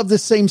 that you love the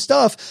same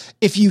stuff,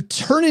 if you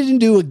turn it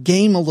into a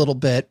game a little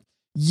bit,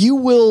 you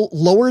will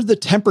lower the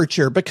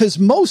temperature, because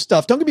most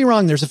stuff, don't get me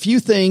wrong, there's a few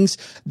things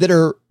that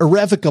are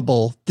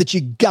irrevocable that you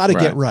got to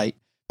get right.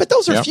 But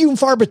those are few and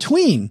far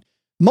between.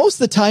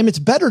 Most of the time, it's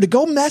better to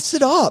go mess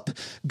it up.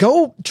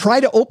 Go try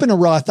to open a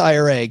Roth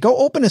IRA. Go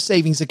open a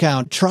savings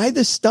account. Try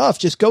this stuff.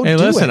 Just go do it.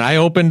 Hey, listen, I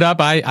opened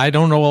up. I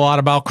don't know a lot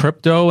about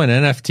crypto and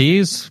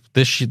NFTs.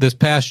 This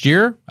past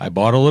year, I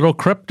bought a little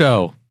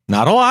crypto.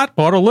 Not a lot,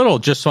 bought a little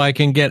just so I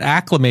can get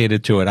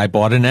acclimated to it. I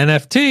bought an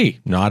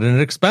NFT, not an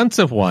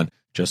expensive one,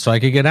 just so I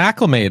could get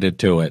acclimated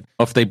to it.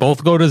 If they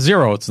both go to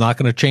zero, it's not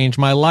going to change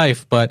my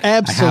life, but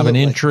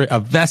Absolutely. I have a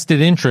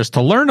vested interest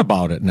to learn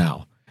about it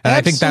now. And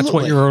I think that's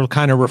what you're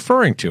kind of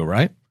referring to,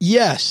 right?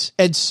 Yes.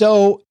 And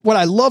so what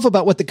I love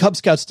about what the Cub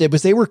Scouts did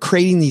was they were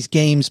creating these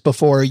games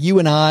before you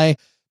and I,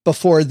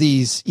 before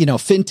these,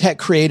 fintech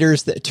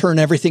creators that turn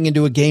everything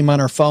into a game on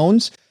our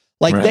phones.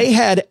 Like they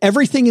had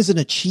everything is an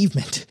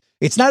achievement.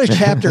 It's not a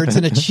chapter, it's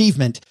an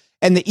achievement.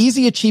 And the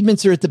easy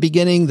achievements are at the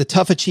beginning. The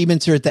tough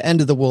achievements are at the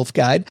end of the Wolf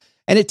Guide.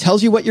 And it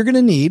tells you what you're going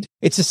to need.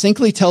 It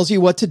succinctly tells you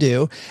what to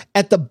do.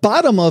 At the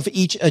bottom of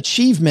each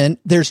achievement,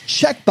 there's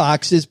check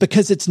boxes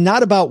because it's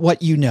not about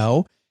what you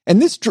know. And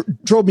this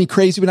drove me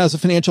crazy when I was a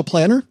financial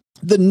planner.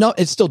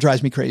 It still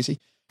drives me crazy.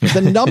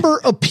 The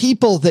number of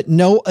people that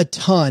know a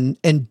ton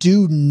and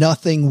do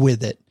nothing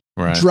with it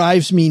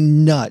drives me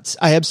nuts.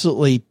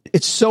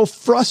 It's so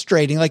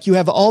frustrating. Like you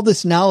have all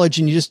this knowledge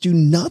and you just do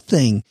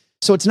nothing.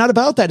 So it's not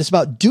about that. It's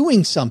about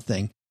doing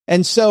something.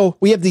 And so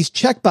we have these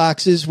check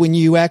boxes when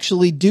you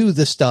actually do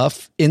the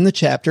stuff in the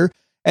chapter.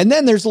 And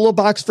then there's a little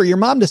box for your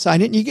mom to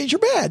sign it and you get your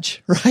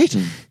badge, right?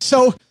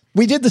 So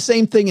we did the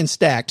same thing in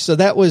Stacked. So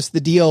that was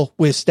the deal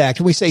with Stacked.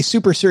 When we say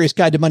super serious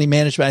guide to money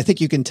management, I think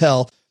you can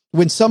tell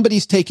when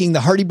somebody's taking the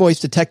Hardy Boys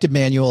Detective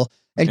Manual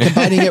and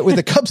combining it with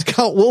the Cub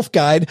Scout Wolf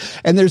Guide,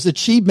 and there's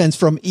achievements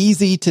from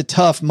easy to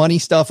tough money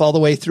stuff all the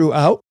way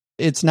throughout.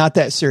 It's not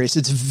that serious.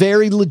 It's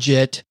very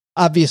legit.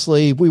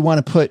 Obviously, we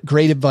want to put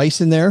great advice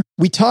in there.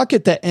 We talk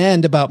at the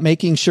end about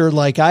making sure,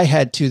 like I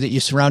had to, that you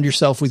surround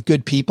yourself with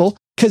good people.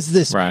 Because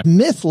this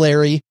myth,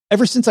 Larry,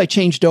 ever since I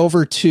changed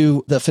over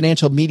to the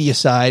financial media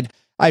side,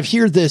 I've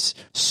heard this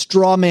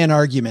straw man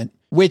argument,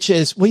 which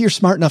is, well, you're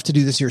smart enough to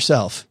do this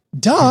yourself.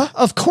 Duh,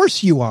 of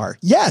course you are.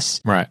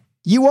 Yes. Right.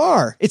 You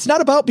are. It's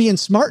not about being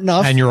smart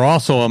enough. And you're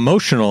also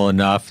emotional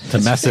enough to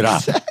mess it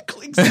up.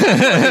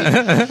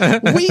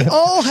 Exactly. We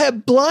all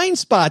have blind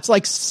spots.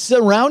 Like,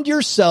 surround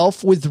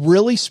yourself with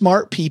really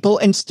smart people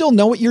and still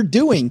know what you're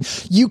doing.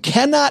 You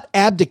cannot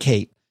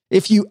abdicate.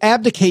 If you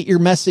abdicate, you're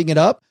messing it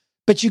up.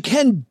 But you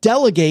can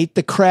delegate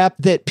the crap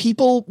that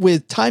people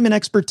with time and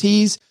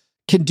expertise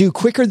can do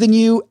quicker than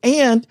you.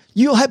 And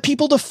you'll have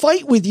people to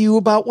fight with you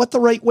about what the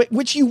right way,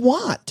 which you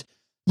want.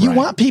 You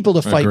want people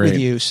to fight with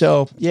you.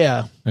 So,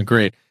 yeah.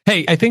 Agreed.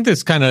 Hey, I think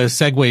this kind of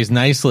segues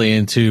nicely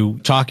into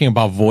talking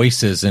about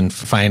voices in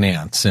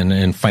finance and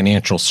in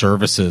financial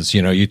services.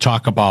 You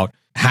talk about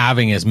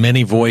having as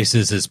many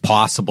voices as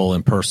possible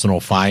in personal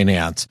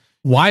finance.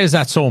 Why is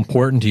that so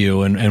important to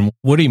you? And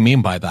what do you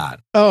mean by that?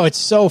 Oh, it's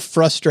so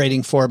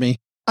frustrating for me.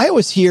 I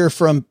always hear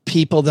from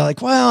people that are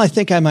like, well, I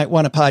think I might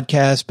want a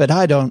podcast, but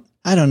I don't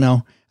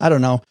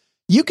know.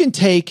 You can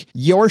take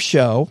your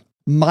show,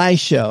 my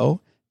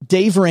show,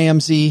 Dave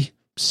Ramsey,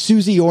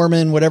 Susie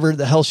Orman, whatever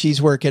the hell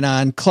she's working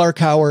on, Clark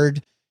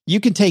Howard. You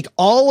can take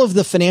all of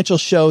the financial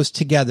shows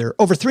together.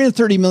 Over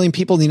 330 million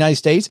people in the United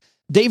States.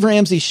 Dave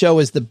Ramsey's show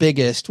is the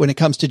biggest when it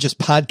comes to just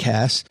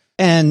podcasts.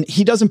 And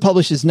he doesn't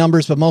publish his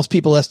numbers, but most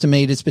people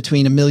estimate it's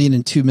between 1 million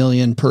and 2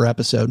 million per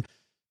episode.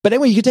 But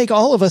anyway, you can take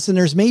all of us and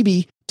there's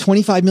maybe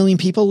 25 million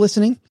people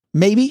listening,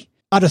 maybe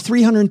out of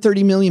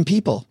 330 million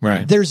people.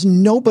 Right. There's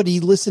nobody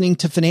listening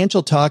to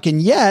Financial Talk.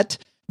 And yet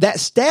that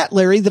stat,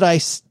 Larry, that I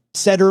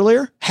said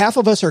earlier, half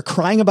of us are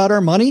crying about our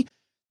money.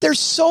 There's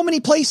so many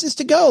places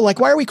to go. Like,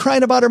 why are we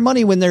crying about our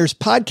money when there's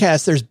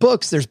podcasts, there's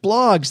books, there's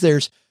blogs,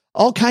 there's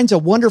all kinds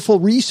of wonderful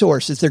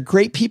resources. There are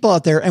great people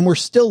out there and we're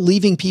still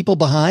leaving people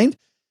behind.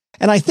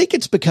 And I think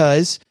it's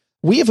because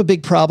we have a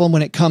big problem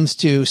when it comes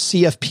to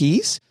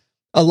CFPs.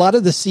 A lot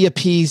of the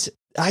CFPs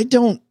I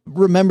don't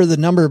remember the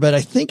number, but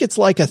I think it's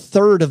like a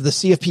third of the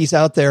CFPs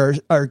out there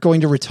are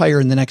going to retire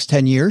in the next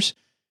 10 years.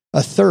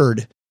 A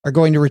third are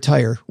going to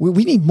retire.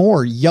 We need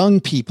more young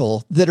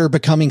people that are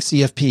becoming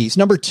CFPs.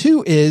 Number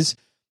two is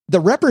the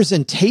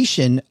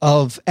representation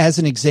of, as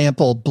an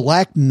example,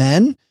 Black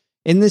men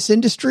in this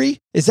industry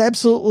is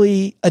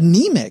absolutely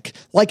anemic.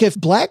 Like if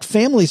Black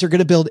families are going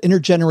to build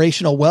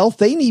intergenerational wealth,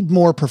 they need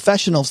more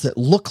professionals that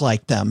look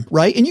like them,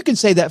 right? And you can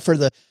say that for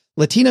the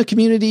Latina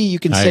community. You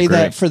can say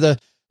that for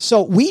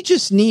so we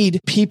just need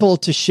people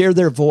to share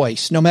their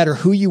voice, no matter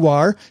who you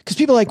are. Because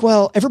people are like,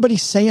 well,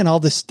 everybody's saying all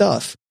this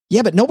stuff.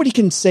 Yeah, but nobody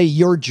can say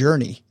your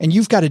journey. And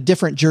you've got a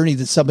different journey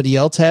that somebody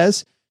else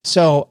has.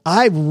 So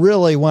I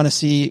really want to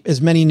see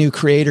as many new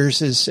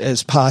creators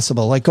as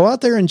possible. Like go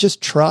out there and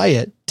just try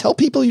it. Tell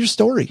people your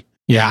story.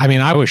 Yeah, I mean,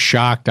 I was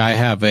shocked. I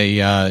have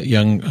a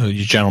young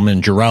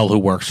gentleman, Jarrell, who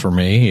works for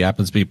me. He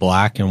happens to be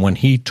Black. And when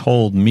he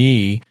told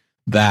me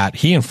that,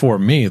 he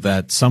informed me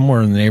that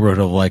somewhere in the neighborhood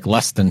of like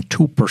less than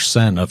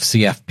 2% of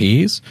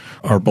CFPs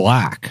are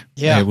Black.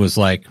 Yeah. It was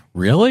like,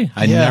 really?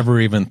 I never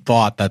even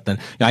thought that.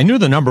 I knew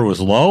the number was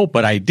low,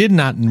 but I did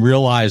not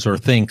realize or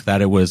think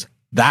that it was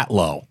that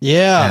low.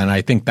 Yeah. And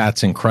I think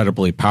that's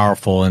incredibly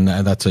powerful. And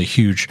that's a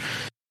huge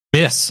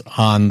miss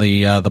on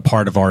the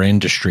part of our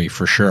industry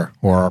for sure,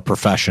 or our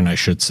profession, I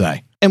should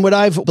say. And what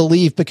I've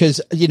believed, because,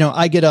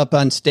 I get up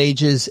on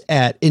stages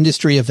at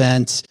industry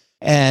events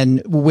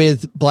and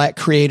with Black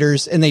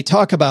creators, and they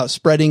talk about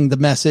spreading the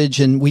message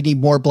and we need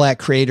more Black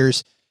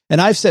creators.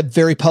 And I've said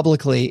very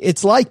publicly,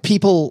 it's like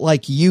people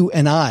like you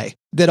and I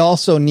that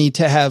also need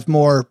to have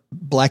more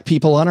Black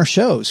people on our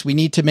shows. We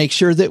need to make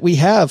sure that we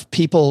have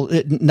people,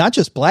 not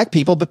just Black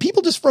people, but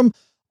people just from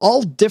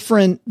all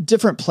different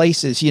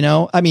places.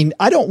 I mean,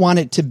 I don't want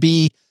it to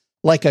be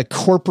like a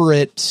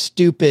corporate,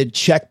 stupid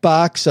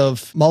checkbox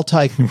of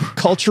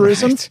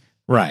multiculturalism.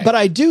 Right. But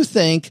I do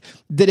think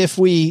that if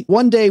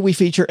one day we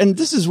feature, and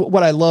this is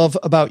what I love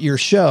about your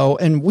show,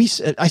 and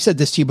I said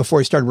this to you before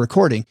we started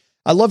recording,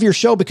 I love your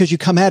show because you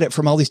come at it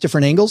from all these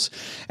different angles.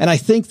 And I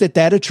think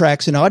that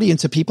attracts an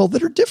audience of people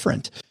that are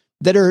different,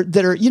 that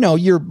are,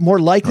 you're more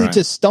likely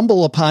to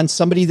stumble upon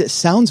somebody that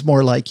sounds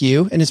more like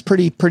you. And it's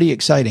pretty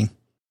exciting.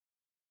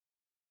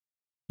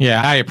 Yeah,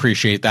 I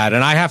appreciate that.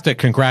 And I have to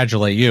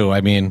congratulate you.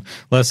 I mean,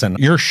 listen,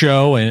 your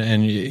show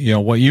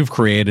and what you've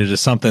created is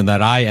something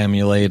that I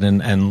emulate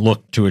and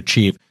look to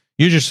achieve.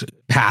 You just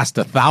passed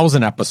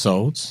 1,000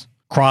 episodes,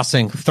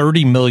 crossing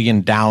 30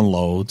 million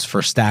downloads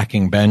for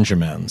Stacking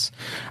Benjamins.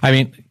 I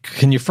mean,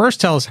 can you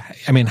first tell us,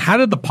 how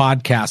did the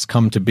podcast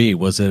come to be?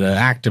 Was it an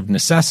act of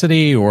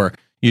necessity, or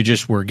you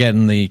just were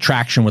getting the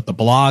traction with the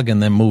blog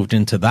and then moved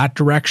into that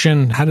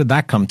direction? How did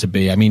that come to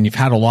be? I mean, you've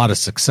had a lot of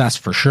success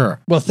for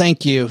sure. Well,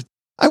 thank you.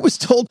 I was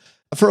told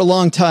for a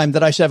long time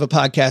that I should have a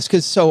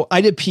podcast so I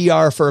did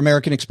PR for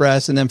American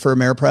Express and then for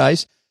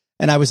Ameriprise,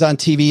 and I was on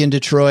TV in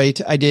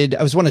Detroit. I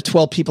was one of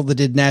 12 people that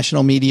did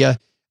national media.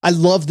 I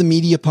love the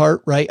media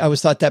part, right? I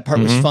always thought that part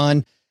was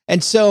fun.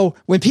 And so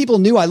when people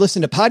knew I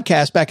listened to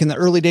podcasts back in the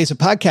early days of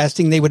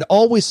podcasting, they would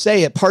always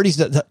say at parties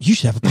that you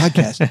should have a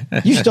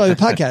podcast. You should have a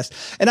podcast.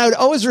 And I would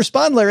always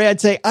respond, Larry,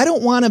 I'd say, I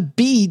don't want to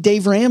be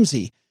Dave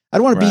Ramsey. I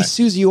don't want to be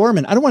Susie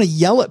Orman. I don't want to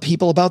yell at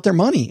people about their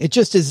money. It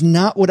just is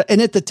not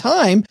and at the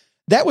time,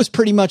 that was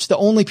pretty much the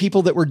only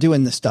people that were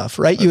doing this stuff,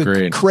 right? You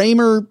had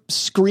Kramer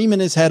screaming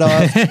his head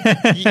off.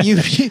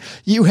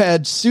 you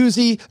had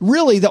Susie,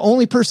 really the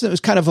only person that was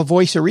kind of a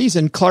voice of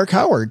reason, Clark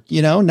Howard,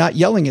 not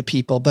yelling at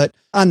people, but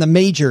on the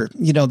major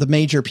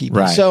people.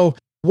 Right. So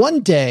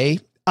one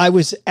day I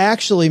was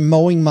actually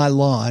mowing my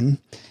lawn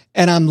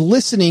and I'm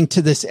listening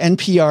to this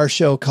NPR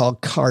show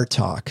called Car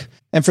Talk.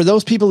 And for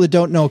those people that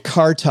don't know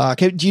Car Talk,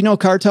 do you know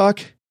Car Talk?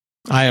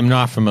 I am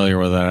not familiar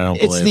with that. I don't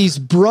believe. It's these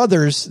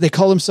brothers. They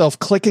call themselves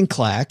Click and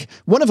Clack.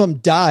 one of them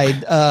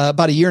died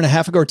about a year and a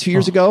half ago or 2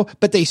 years ago,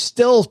 but they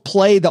still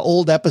play the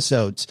old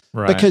episodes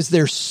because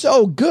they're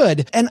so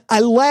good. And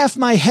I laugh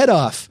my head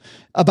off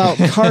about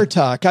Car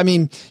Talk. I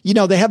mean,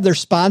 they have their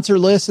sponsor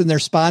list, and their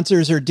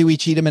sponsors are Dewey,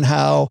 Cheatham and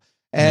Howe.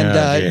 And,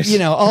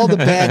 all the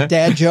bad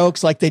dad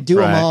jokes, like they do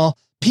them all.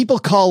 People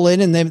call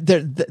in and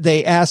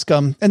they ask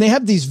them, and they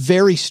have these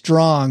very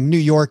strong New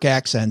York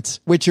accents,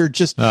 which are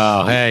just,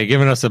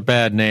 giving us a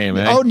bad name.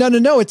 Eh? Oh,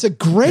 no. It's a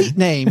great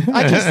name.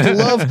 I just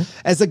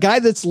love, as a guy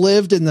that's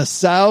lived in the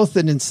South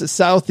and in the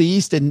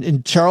Southeast and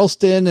in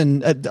Charleston,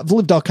 and I've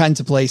lived all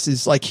kinds of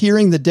places, like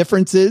hearing the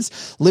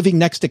differences. Living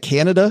next to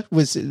Canada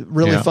was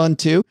really fun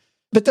too.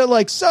 But they're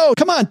like, so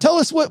come on, tell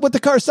us what the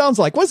car sounds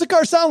like. What does the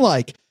car sound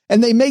like?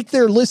 And they make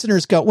their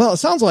listeners go, well, it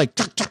sounds like,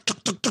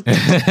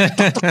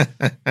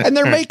 and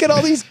they're making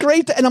all these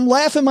great, and I'm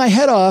laughing my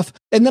head off.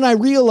 And then I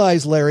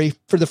realized, Larry,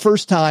 for the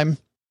first time,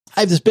 I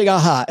have this big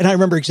aha. And I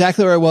remember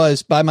exactly where I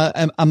was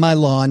on my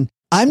lawn.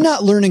 I'm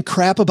not learning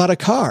crap about a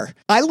car.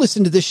 I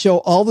listen to this show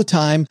all the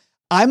time.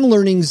 I'm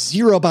learning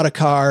zero about a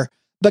car,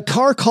 but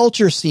car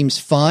culture seems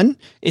fun.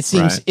 It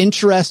seems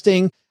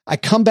interesting. I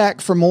come back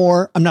for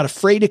more. I'm not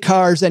afraid of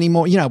cars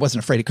anymore. I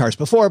wasn't afraid of cars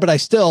before, but I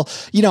still,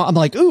 I'm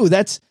like, ooh,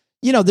 that's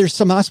there's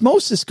some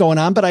osmosis going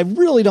on, but I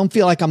really don't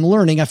feel like I'm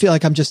learning. I feel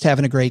like I'm just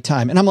having a great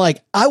time. And I'm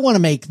like, I want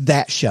to make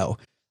that show.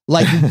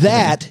 Like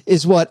that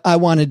is what I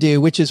want to do,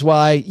 which is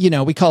why,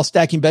 we call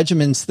Stacking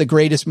Benjamins the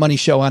greatest money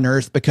show on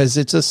earth, because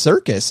it's a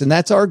circus. And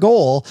that's our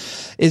goal,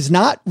 is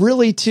not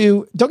really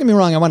don't get me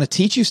wrong, I want to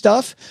teach you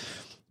stuff,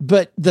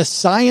 but the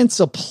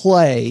science of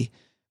play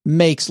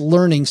makes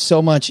learning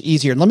so much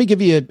easier. And let me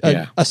give you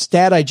a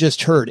stat I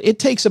just heard. It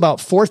takes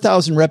about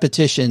 4,000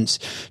 repetitions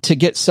to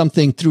get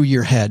something through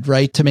your head,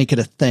 right? To make it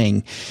a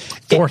thing.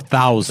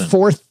 4,000.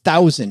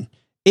 4,000.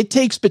 It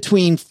takes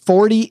between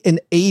 40 and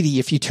 80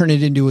 if you turn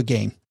it into a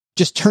game.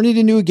 Just turn it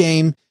into a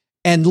game.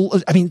 And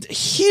I mean,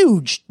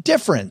 huge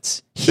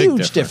difference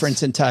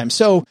in time.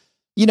 So,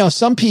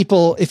 some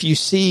people, if you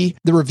see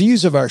the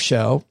reviews of our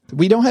show,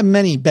 we don't have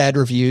many bad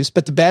reviews,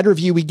 but the bad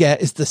review we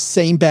get is the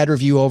same bad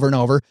review over and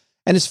over.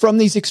 And it's from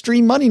these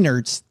extreme money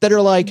nerds that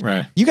are like,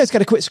 You guys got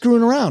to quit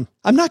screwing around.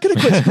 I'm not going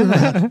to quit screwing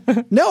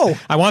around. No.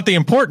 I want the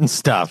important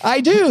stuff.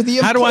 I do.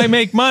 How do I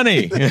make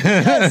money?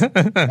 Yes.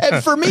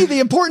 And for me,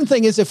 the important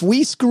thing is if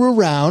we screw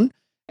around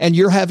and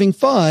you're having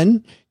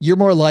fun, you're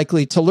more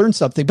likely to learn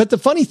something. But the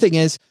funny thing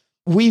is,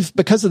 we've,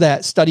 because of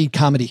that, studied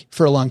comedy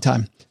for a long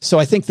time. So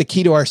I think the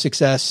key to our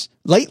success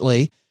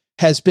lately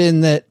has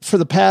been that for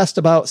the past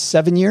about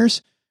 7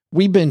 years,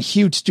 we've been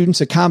huge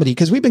students of comedy,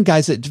 because we've been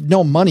guys that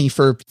know money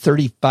for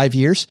 35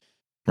 years.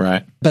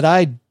 Right. But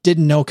I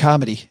didn't know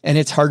comedy, and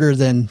it's harder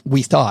than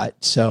we thought.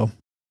 So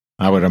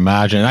I would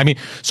imagine.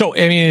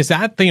 Is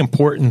that the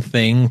important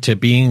thing to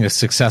being a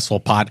successful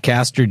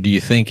podcaster? Do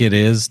you think it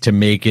is to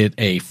make it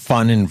a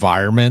fun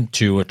environment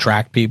to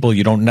attract people?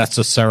 You don't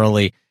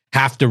necessarily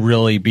have to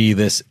really be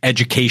this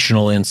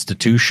educational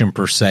institution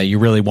per se. You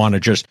really want to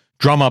just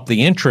drum up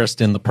the interest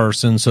in the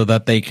person so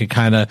that they can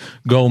kind of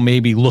go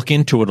maybe look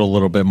into it a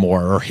little bit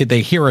more, or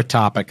they hear a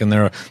topic and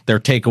their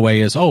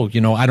takeaway is,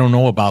 I don't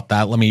know about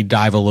that. Let me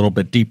dive a little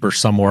bit deeper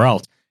somewhere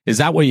else. Is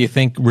that what you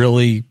think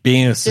really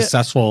being a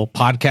successful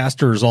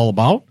podcaster is all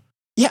about?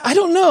 Yeah, I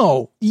don't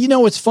know.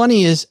 What's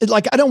funny is,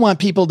 like, I don't want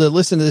people to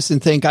listen to this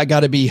and think I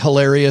got to be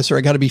hilarious or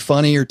I got to be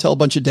funny or tell a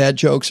bunch of dad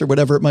jokes or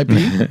whatever it might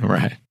be.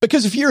 Right.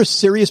 Because if you're a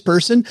serious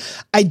person,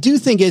 I do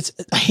think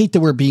I hate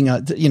the word being,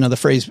 the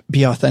phrase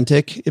be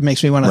authentic. It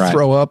makes me want to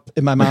throw up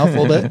in my mouth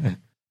a little bit.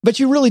 But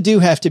you really do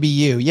have to be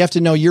you. You have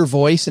to know your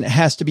voice, and it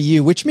has to be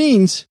you, which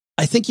means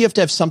I think you have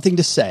to have something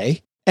to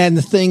say. And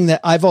the thing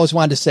that I've always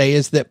wanted to say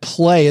is that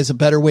play is a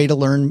better way to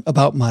learn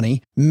about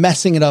money.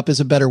 Messing it up is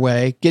a better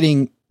way.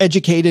 Getting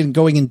educated and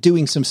going and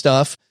doing some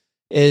stuff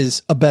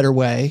is a better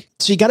way.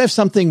 So you got to have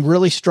something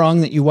really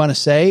strong that you want to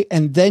say.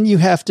 And then you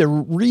have to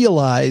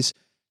realize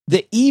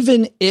that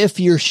even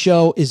if your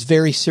show is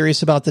very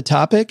serious about the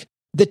topic,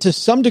 that to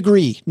some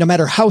degree, no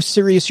matter how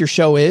serious your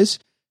show is,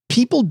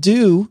 people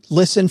do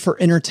listen for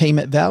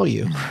entertainment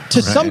value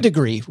to some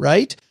degree,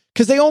 right?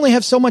 Because they only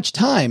have so much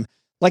time.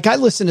 Like I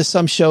listen to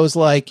some shows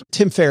like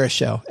Tim Ferriss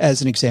show,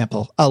 as an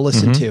example, I'll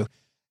listen to.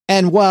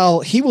 And while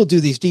he will do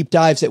these deep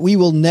dives that we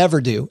will never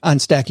do on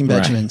Stacking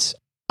Benjamins,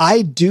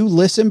 I do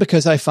listen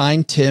because I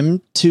find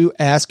Tim to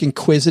ask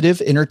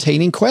inquisitive,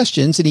 entertaining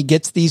questions, and he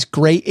gets these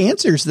great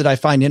answers that I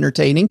find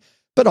entertaining,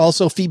 but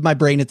also feed my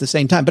brain at the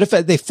same time. But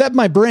if they fed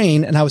my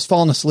brain and I was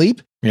falling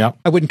asleep, I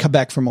wouldn't come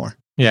back for more.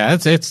 Yeah,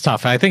 it's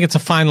tough. I think it's a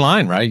fine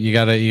line, right? You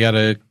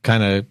gotta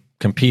kind of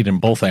compete in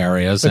both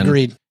areas.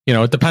 Agreed. And,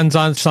 it depends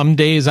on some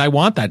days I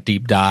want that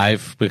deep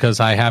dive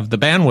because I have the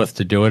bandwidth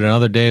to do it. And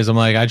other days I'm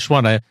like, I just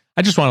want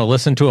to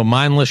listen to a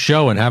mindless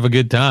show and have a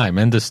good time.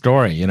 End of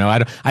story.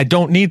 I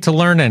don't need to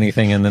learn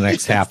anything in the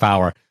next half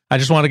hour. I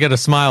just want to get a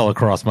smile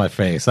across my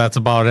face. That's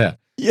about it.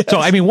 Yes.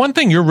 So, one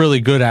thing you're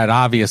really good at,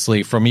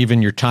 obviously, from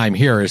even your time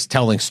here is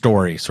telling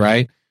stories,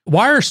 right?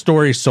 Why are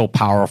stories so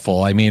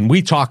powerful?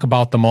 We talk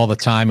about them all the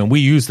time and we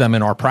use them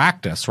in our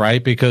practice,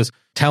 right? Because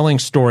telling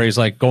stories,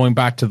 like going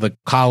back to the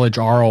college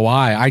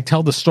ROI, I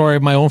tell the story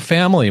of my own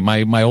family.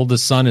 My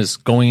oldest son is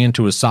going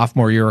into his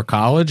sophomore year of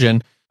college,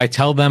 and I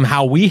tell them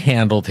how we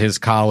handled his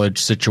college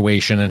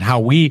situation and how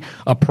we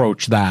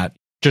approach that.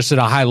 Just at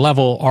a high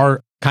level,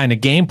 our kind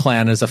of game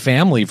plan as a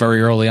family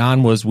very early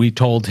on was we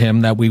told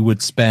him that we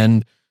would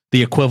spend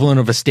the equivalent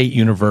of a state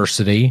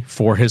university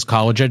for his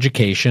college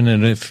education.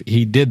 And if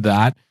he did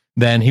that,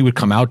 then he would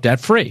come out debt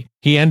free.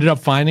 He ended up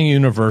finding a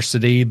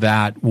university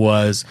that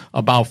was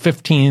about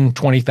 $15,000,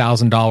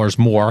 $20,000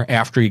 more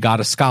after he got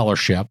a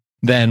scholarship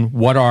than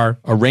what our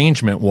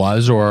arrangement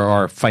was or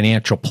our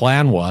financial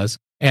plan was.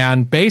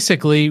 And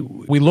basically,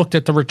 we looked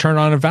at the return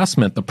on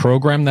investment. The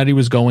program that he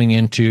was going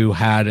into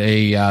had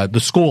the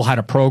school had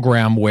a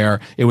program where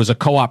it was a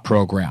co-op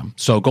program.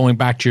 So going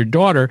back to your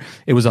daughter,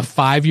 it was a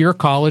 5-year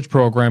college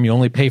program. You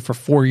only pay for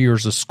 4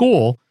 years of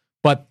school,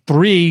 but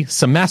 3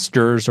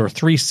 semesters or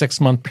 3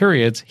 6-month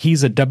periods,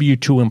 he's a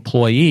W-2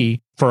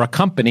 employee for a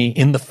company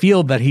in the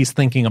field that he's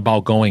thinking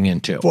about going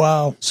into.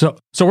 Wow. So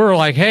we were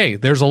like, hey,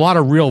 there's a lot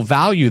of real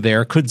value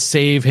there. Could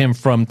save him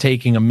from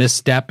taking a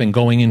misstep and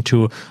going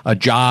into a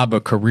job,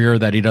 a career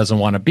that he doesn't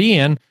want to be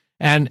in.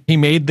 And he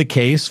made the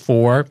case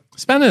for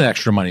spending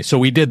extra money. So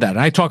we did that. And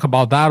I talk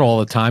about that all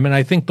the time. And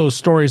I think those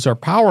stories are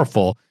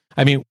powerful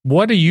I mean,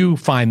 what do you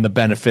find the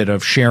benefit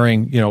of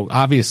sharing?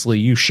 Obviously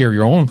you share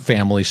your own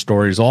family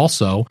stories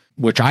also,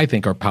 which I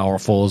think are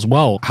powerful as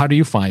well. How do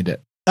you find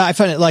it? I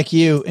find it, like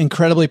you,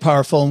 incredibly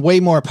powerful and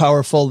way more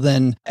powerful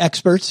than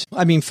experts.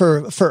 I mean,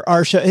 for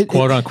our show,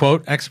 quote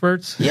unquote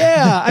experts.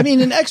 Yeah. I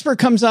mean, an expert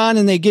comes on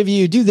and they give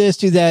you do this,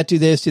 do that, do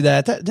this, do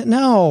that.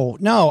 No.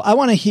 I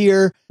want to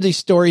hear these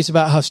stories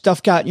about how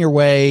stuff got in your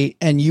way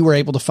and you were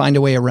able to find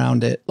a way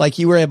around it. Like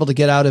you were able to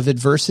get out of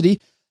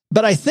adversity.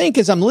 But I think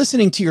as I'm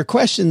listening to your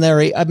question,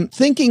 Larry, I'm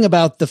thinking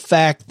about the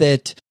fact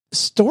that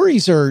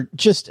stories are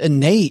just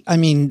innate. I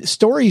mean,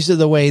 stories are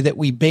the way that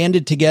we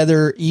banded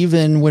together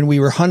even when we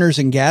were hunters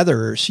and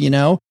gatherers,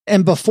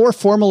 and before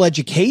formal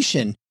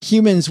education,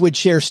 humans would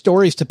share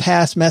stories to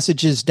pass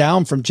messages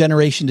down from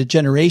generation to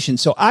generation.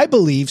 So I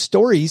believe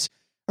stories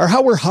are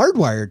how we're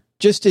hardwired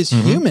just as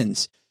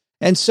humans.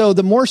 And so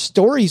the more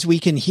stories we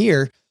can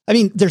hear, I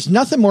mean, there's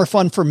nothing more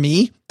fun for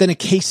me than a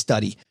case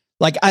study.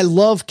 Like I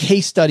love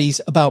case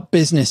studies about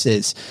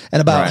businesses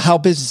and about how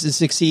businesses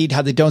succeed,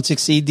 how they don't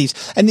succeed.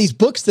 These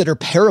books that are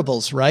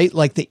parables, right?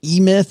 Like the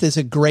E-Myth is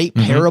a great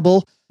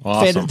parable.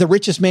 Awesome. The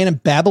Richest Man in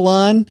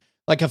Babylon,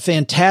 like a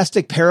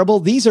fantastic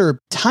parable. These are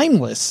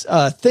timeless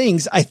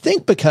things, I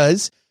think,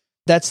 because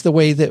that's the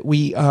way that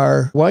we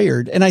are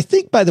wired. And I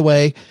think, by the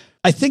way,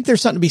 there's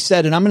something to be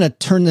said, and I'm going to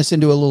turn this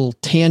into a little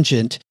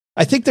tangent.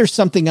 I think there's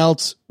something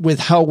else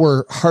with how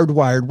we're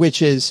hardwired,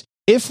 which is,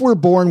 if we're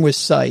born with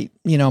sight,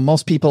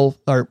 most people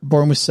are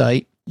born with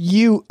sight.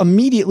 You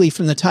immediately,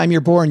 from the time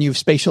you're born, you have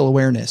spatial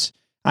awareness.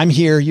 I'm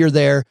here, you're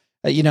there.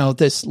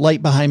 This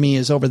light behind me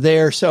is over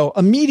there. So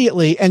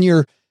immediately, and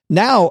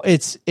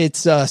it's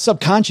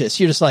subconscious.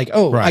 You're just like,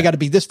 I got to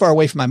be this far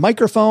away from my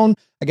microphone.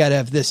 I got to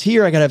have this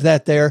here. I got to have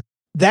that there.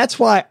 That's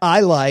why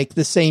I like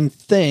the same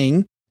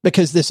thing,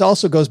 because this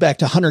also goes back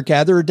to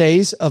hunter-gatherer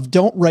days of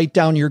don't write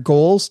down your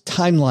goals,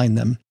 timeline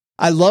them.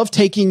 I love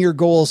taking your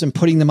goals and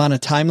putting them on a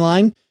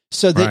timeline,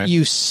 so that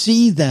you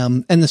see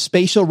them and the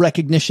spatial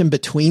recognition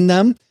between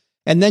them.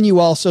 And then you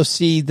also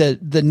see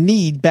the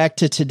need back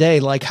to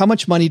today, like how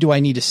much money do I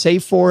need to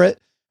save for it?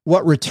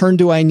 What return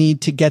do I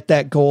need to get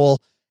that goal?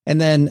 And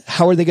then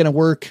how are they going to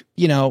work,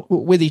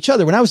 with each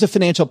other? When I was a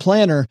financial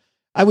planner,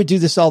 I would do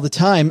this all the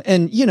time.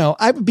 And,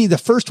 I would be the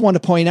first one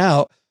to point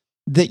out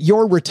that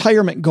your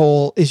retirement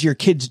goal is your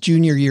kid's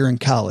junior year in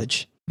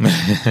college.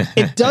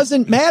 It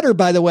doesn't matter,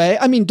 by the way.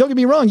 I mean, don't get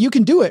me wrong. You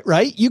can do it,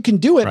 right? You can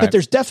do it, but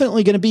there's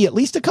definitely going to be at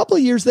least a couple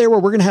of years there where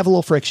we're going to have a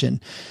little friction.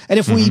 And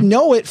if we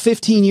know it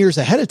 15 years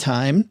ahead of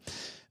time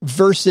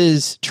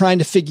versus trying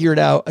to figure it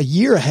out a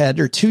year ahead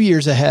or 2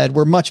 years ahead,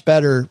 we're much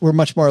better. We're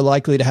much more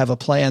likely to have a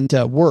plan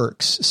that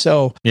works.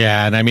 So,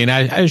 yeah. And I mean,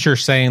 as you're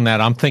saying that,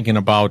 I'm thinking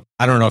about,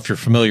 I don't know if you're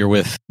familiar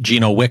with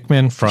Gino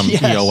Wickman from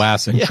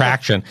EOS and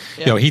Traction.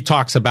 Yeah. He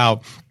talks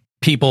about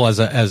people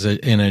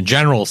in a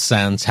general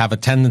sense have a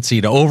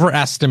tendency to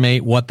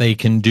overestimate what they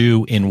can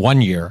do in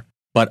 1 year,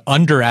 but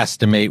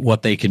underestimate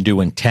what they can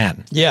do in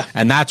 10. Yeah.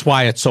 And that's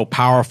why it's so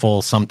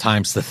powerful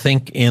sometimes to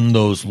think in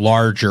those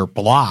larger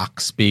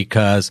blocks,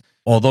 because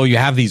although you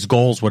have these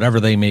goals, whatever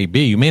they may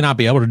be, you may not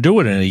be able to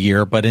do it in a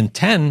year, but in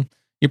 10,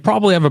 you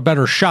probably have a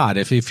better shot.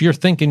 If you're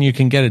thinking you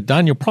can get it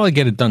done, you'll probably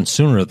get it done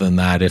sooner than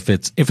that. If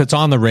it's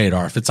on the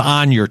radar, if it's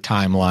on your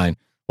timeline,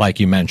 like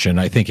you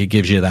mentioned, I think it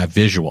gives you that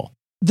visual.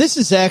 This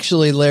is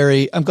actually,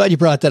 Larry, I'm glad you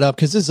brought that up,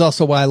 because this is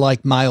also why I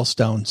like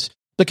milestones.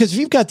 Because if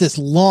you've got this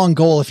long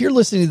goal, if you're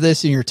listening to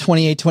this and you're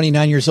 28,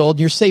 29 years old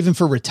and you're saving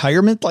for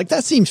retirement, like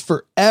that seems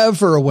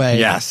forever away.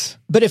 Yes.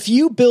 But if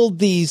you build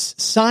these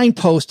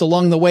signposts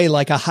along the way,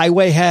 like a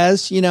highway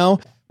has,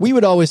 we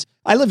would always,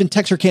 I live in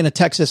Texarkana,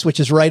 Texas, which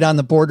is right on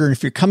the border. And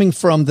if you're coming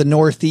from the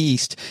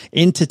Northeast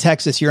into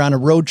Texas, you're on a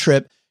road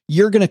trip,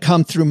 you're going to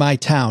come through my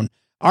town.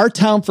 Our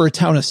town, for a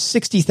town of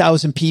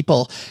 60,000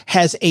 people,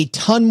 has a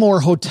ton more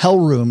hotel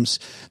rooms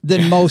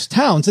than most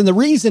towns. And the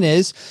reason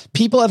is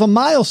people have a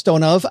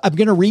milestone of, I'm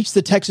going to reach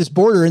the Texas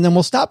border and then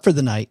we'll stop for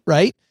the night,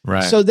 right?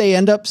 Right. So they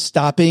end up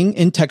stopping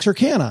in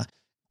Texarkana.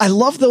 I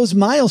love those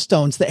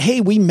milestones that,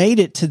 hey, we made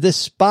it to this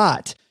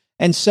spot.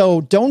 And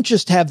so don't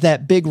just have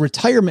that big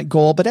retirement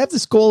goal, but have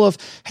this goal of,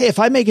 hey, if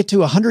I make it to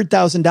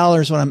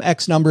 $100,000 when I'm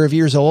X number of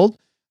years old,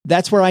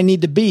 that's where I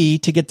need to be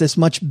to get this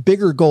much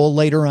bigger goal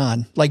later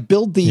on. Like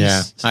build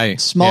these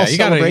small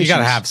celebrations. You got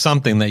to have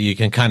something that you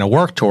can kind of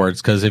work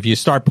towards, because if you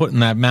start putting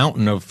that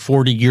mountain of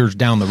 40 years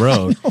down the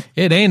road,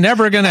 it ain't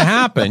never going to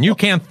happen. You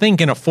can't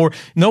think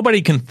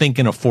nobody can think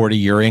in a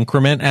 40-year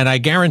increment. And I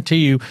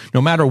guarantee you,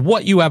 no matter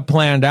what you have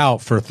planned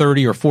out for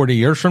 30 or 40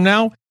 years from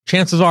now,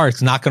 chances are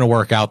it's not going to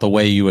work out the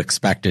way you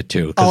expect it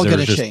to. All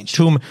going to change.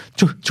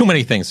 Too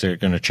many things that are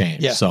going to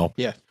change. Yeah. So,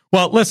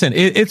 well, listen,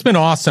 it's been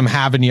awesome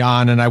having you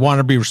on, and I want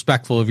to be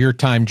respectful of your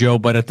time, Joe,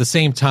 but at the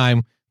same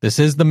time, this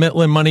is the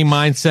Mitlin Money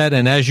Mindset,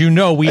 and as you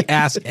know, we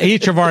ask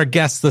each of our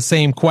guests the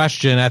same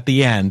question at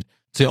the end.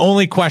 It's the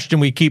only question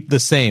we keep the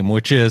same,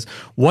 which is,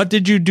 what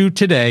did you do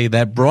today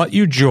that brought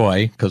you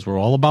joy, because we're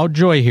all about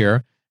joy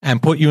here,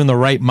 and put you in the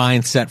right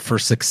mindset for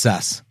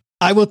success?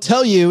 I will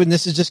tell you, and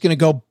this is just going to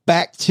go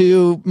back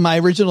to my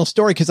original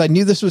story, because I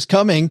knew this was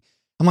coming.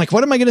 I'm like,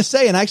 what am I going to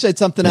say? And I actually had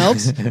something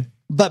else.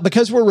 But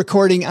because we're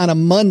recording on a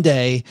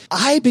Monday,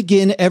 I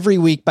begin every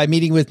week by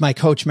meeting with my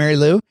coach, Mary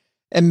Lou.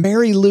 And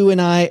Mary Lou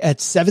and I at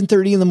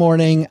 7:30 in the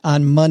morning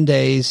on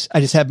Mondays,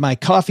 I just have my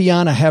coffee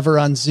on. I have her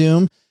on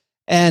Zoom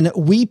and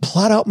we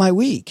plot out my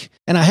week.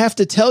 And I have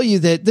to tell you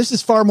that this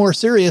is far more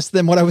serious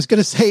than what I was going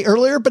to say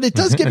earlier, but it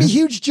does give me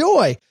huge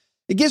joy.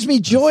 It gives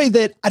me joy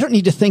that I don't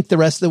need to think the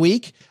rest of the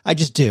week. I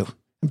just do.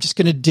 I'm just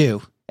going to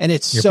do. And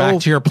you're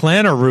back to your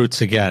planner roots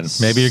again.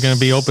 Maybe you're going to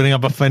be opening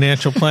up a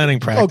financial planning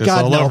practice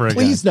all over again.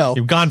 Please no.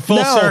 You've gone full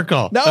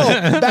circle. No,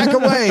 back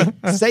away.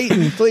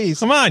 Satan, please.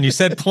 Come on. You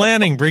said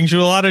planning brings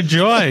you a lot of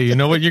joy. You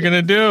know what you're going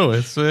to do.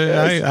 It's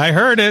I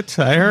heard it.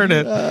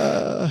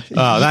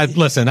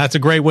 Listen, that's a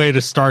great way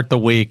to start the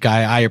week.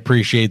 I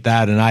appreciate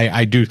that. And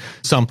I do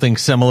something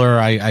similar.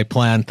 I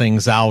plan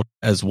things out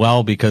as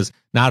well, because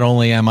not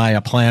only am I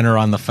a planner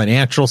on the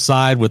financial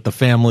side with the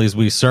families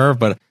we serve,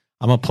 but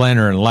I'm a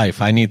planner in life.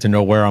 I need to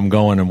know where I'm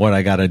going and what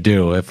I got to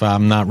do. If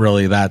I'm not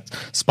really that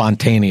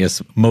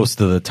spontaneous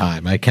most of the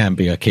time, I can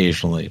be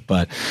occasionally.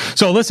 But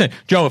so listen,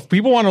 Joe, if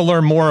people want to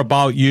learn more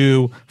about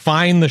you,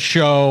 find the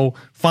show,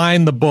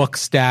 find the book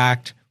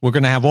Stacked. We're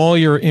going to have all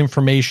your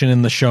information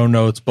in the show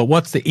notes, but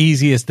what's the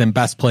easiest and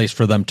best place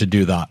for them to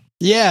do that?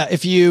 Yeah,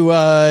 if you,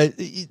 go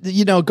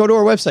to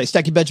our website,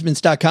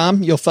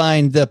 stackingbenjamins.com, you'll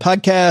find the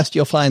podcast,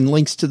 you'll find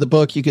links to the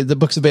book. The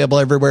book's available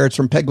everywhere. It's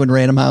from Penguin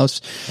Random House,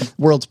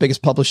 world's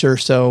biggest publisher.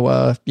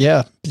 So,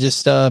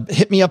 just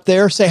hit me up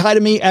there. Say hi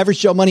to me. Average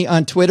Joe Money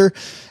on Twitter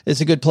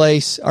is a good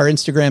place. Our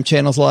Instagram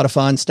channel is a lot of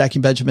fun.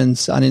 Stacking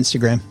Benjamins on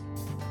Instagram.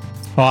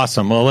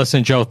 Awesome. Well,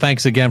 listen, Joe,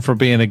 thanks again for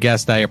being a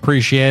guest. I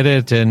appreciate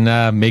it,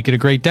 and make it a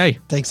great day.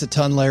 Thanks a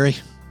ton, Larry.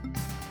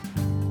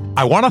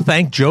 I want to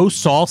thank Joe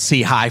Saul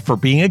Sehy for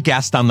being a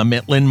guest on the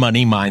Mitlin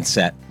Money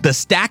Mindset. The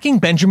Stacking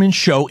Benjamins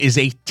show is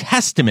a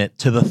testament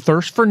to the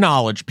thirst for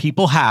knowledge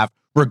people have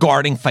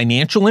regarding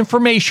financial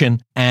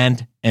information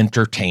and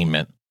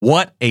entertainment.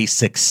 What a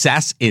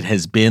success it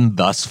has been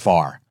thus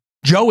far.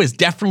 Joe is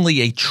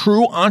definitely a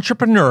true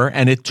entrepreneur,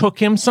 and it took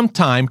him some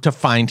time to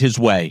find his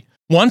way.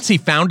 Once he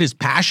found his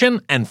passion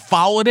and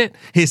followed it,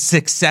 his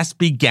success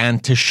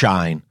began to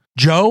shine.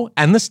 Joe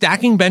and the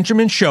Stacking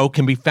Benjamins show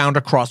can be found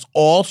across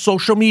all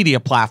social media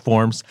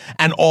platforms,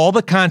 and all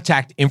the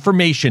contact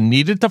information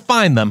needed to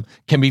find them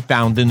can be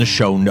found in the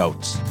show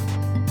notes.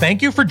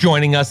 Thank you for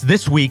joining us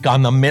this week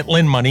on the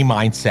Mitlin Money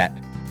Mindset.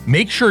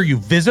 Make sure you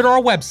visit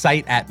our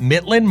website at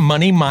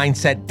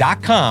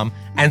mitlinmoneymindset.com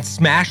and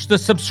smash the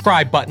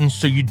subscribe button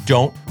so you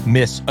don't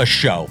miss a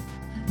show.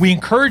 We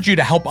encourage you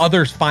to help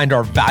others find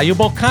our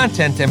valuable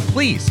content, and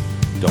please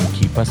don't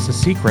keep us a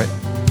secret.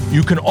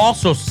 You can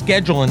also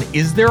schedule an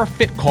Is There a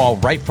Fit call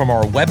right from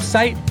our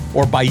website,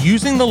 or by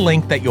using the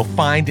link that you'll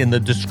find in the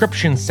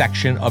description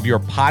section of your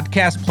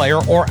podcast player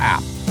or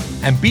app.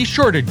 And be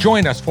sure to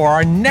join us for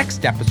our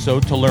next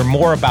episode to learn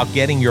more about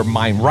getting your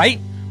mind right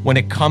when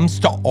it comes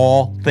to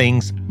all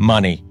things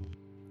money.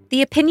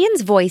 The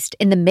opinions voiced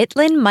in the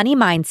Mitlin Money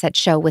Mindset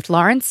show with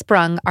Lawrence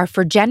Sprung are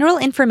for general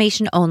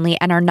information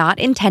only and are not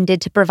intended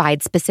to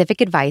provide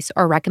specific advice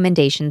or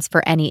recommendations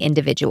for any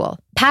individual.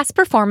 Past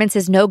performance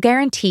is no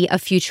guarantee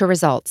of future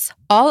results.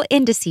 All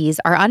indices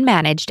are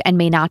unmanaged and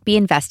may not be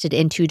invested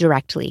into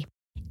directly.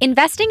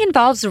 Investing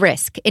involves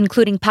risk,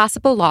 including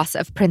possible loss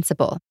of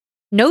principal.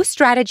 No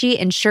strategy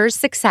ensures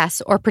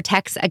success or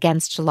protects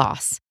against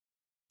loss.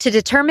 To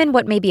determine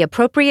what may be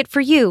appropriate for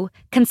you,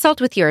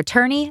 consult with your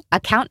attorney,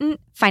 accountant,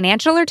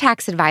 financial or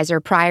tax advisor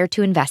prior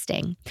to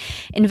investing.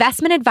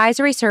 Investment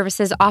advisory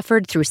services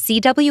offered through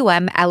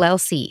CWM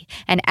LLC,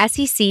 an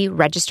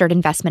SEC-registered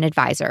investment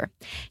advisor.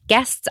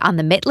 Guests on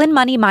the Mitlin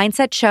Money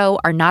Mindset show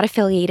are not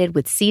affiliated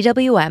with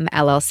CWM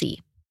LLC.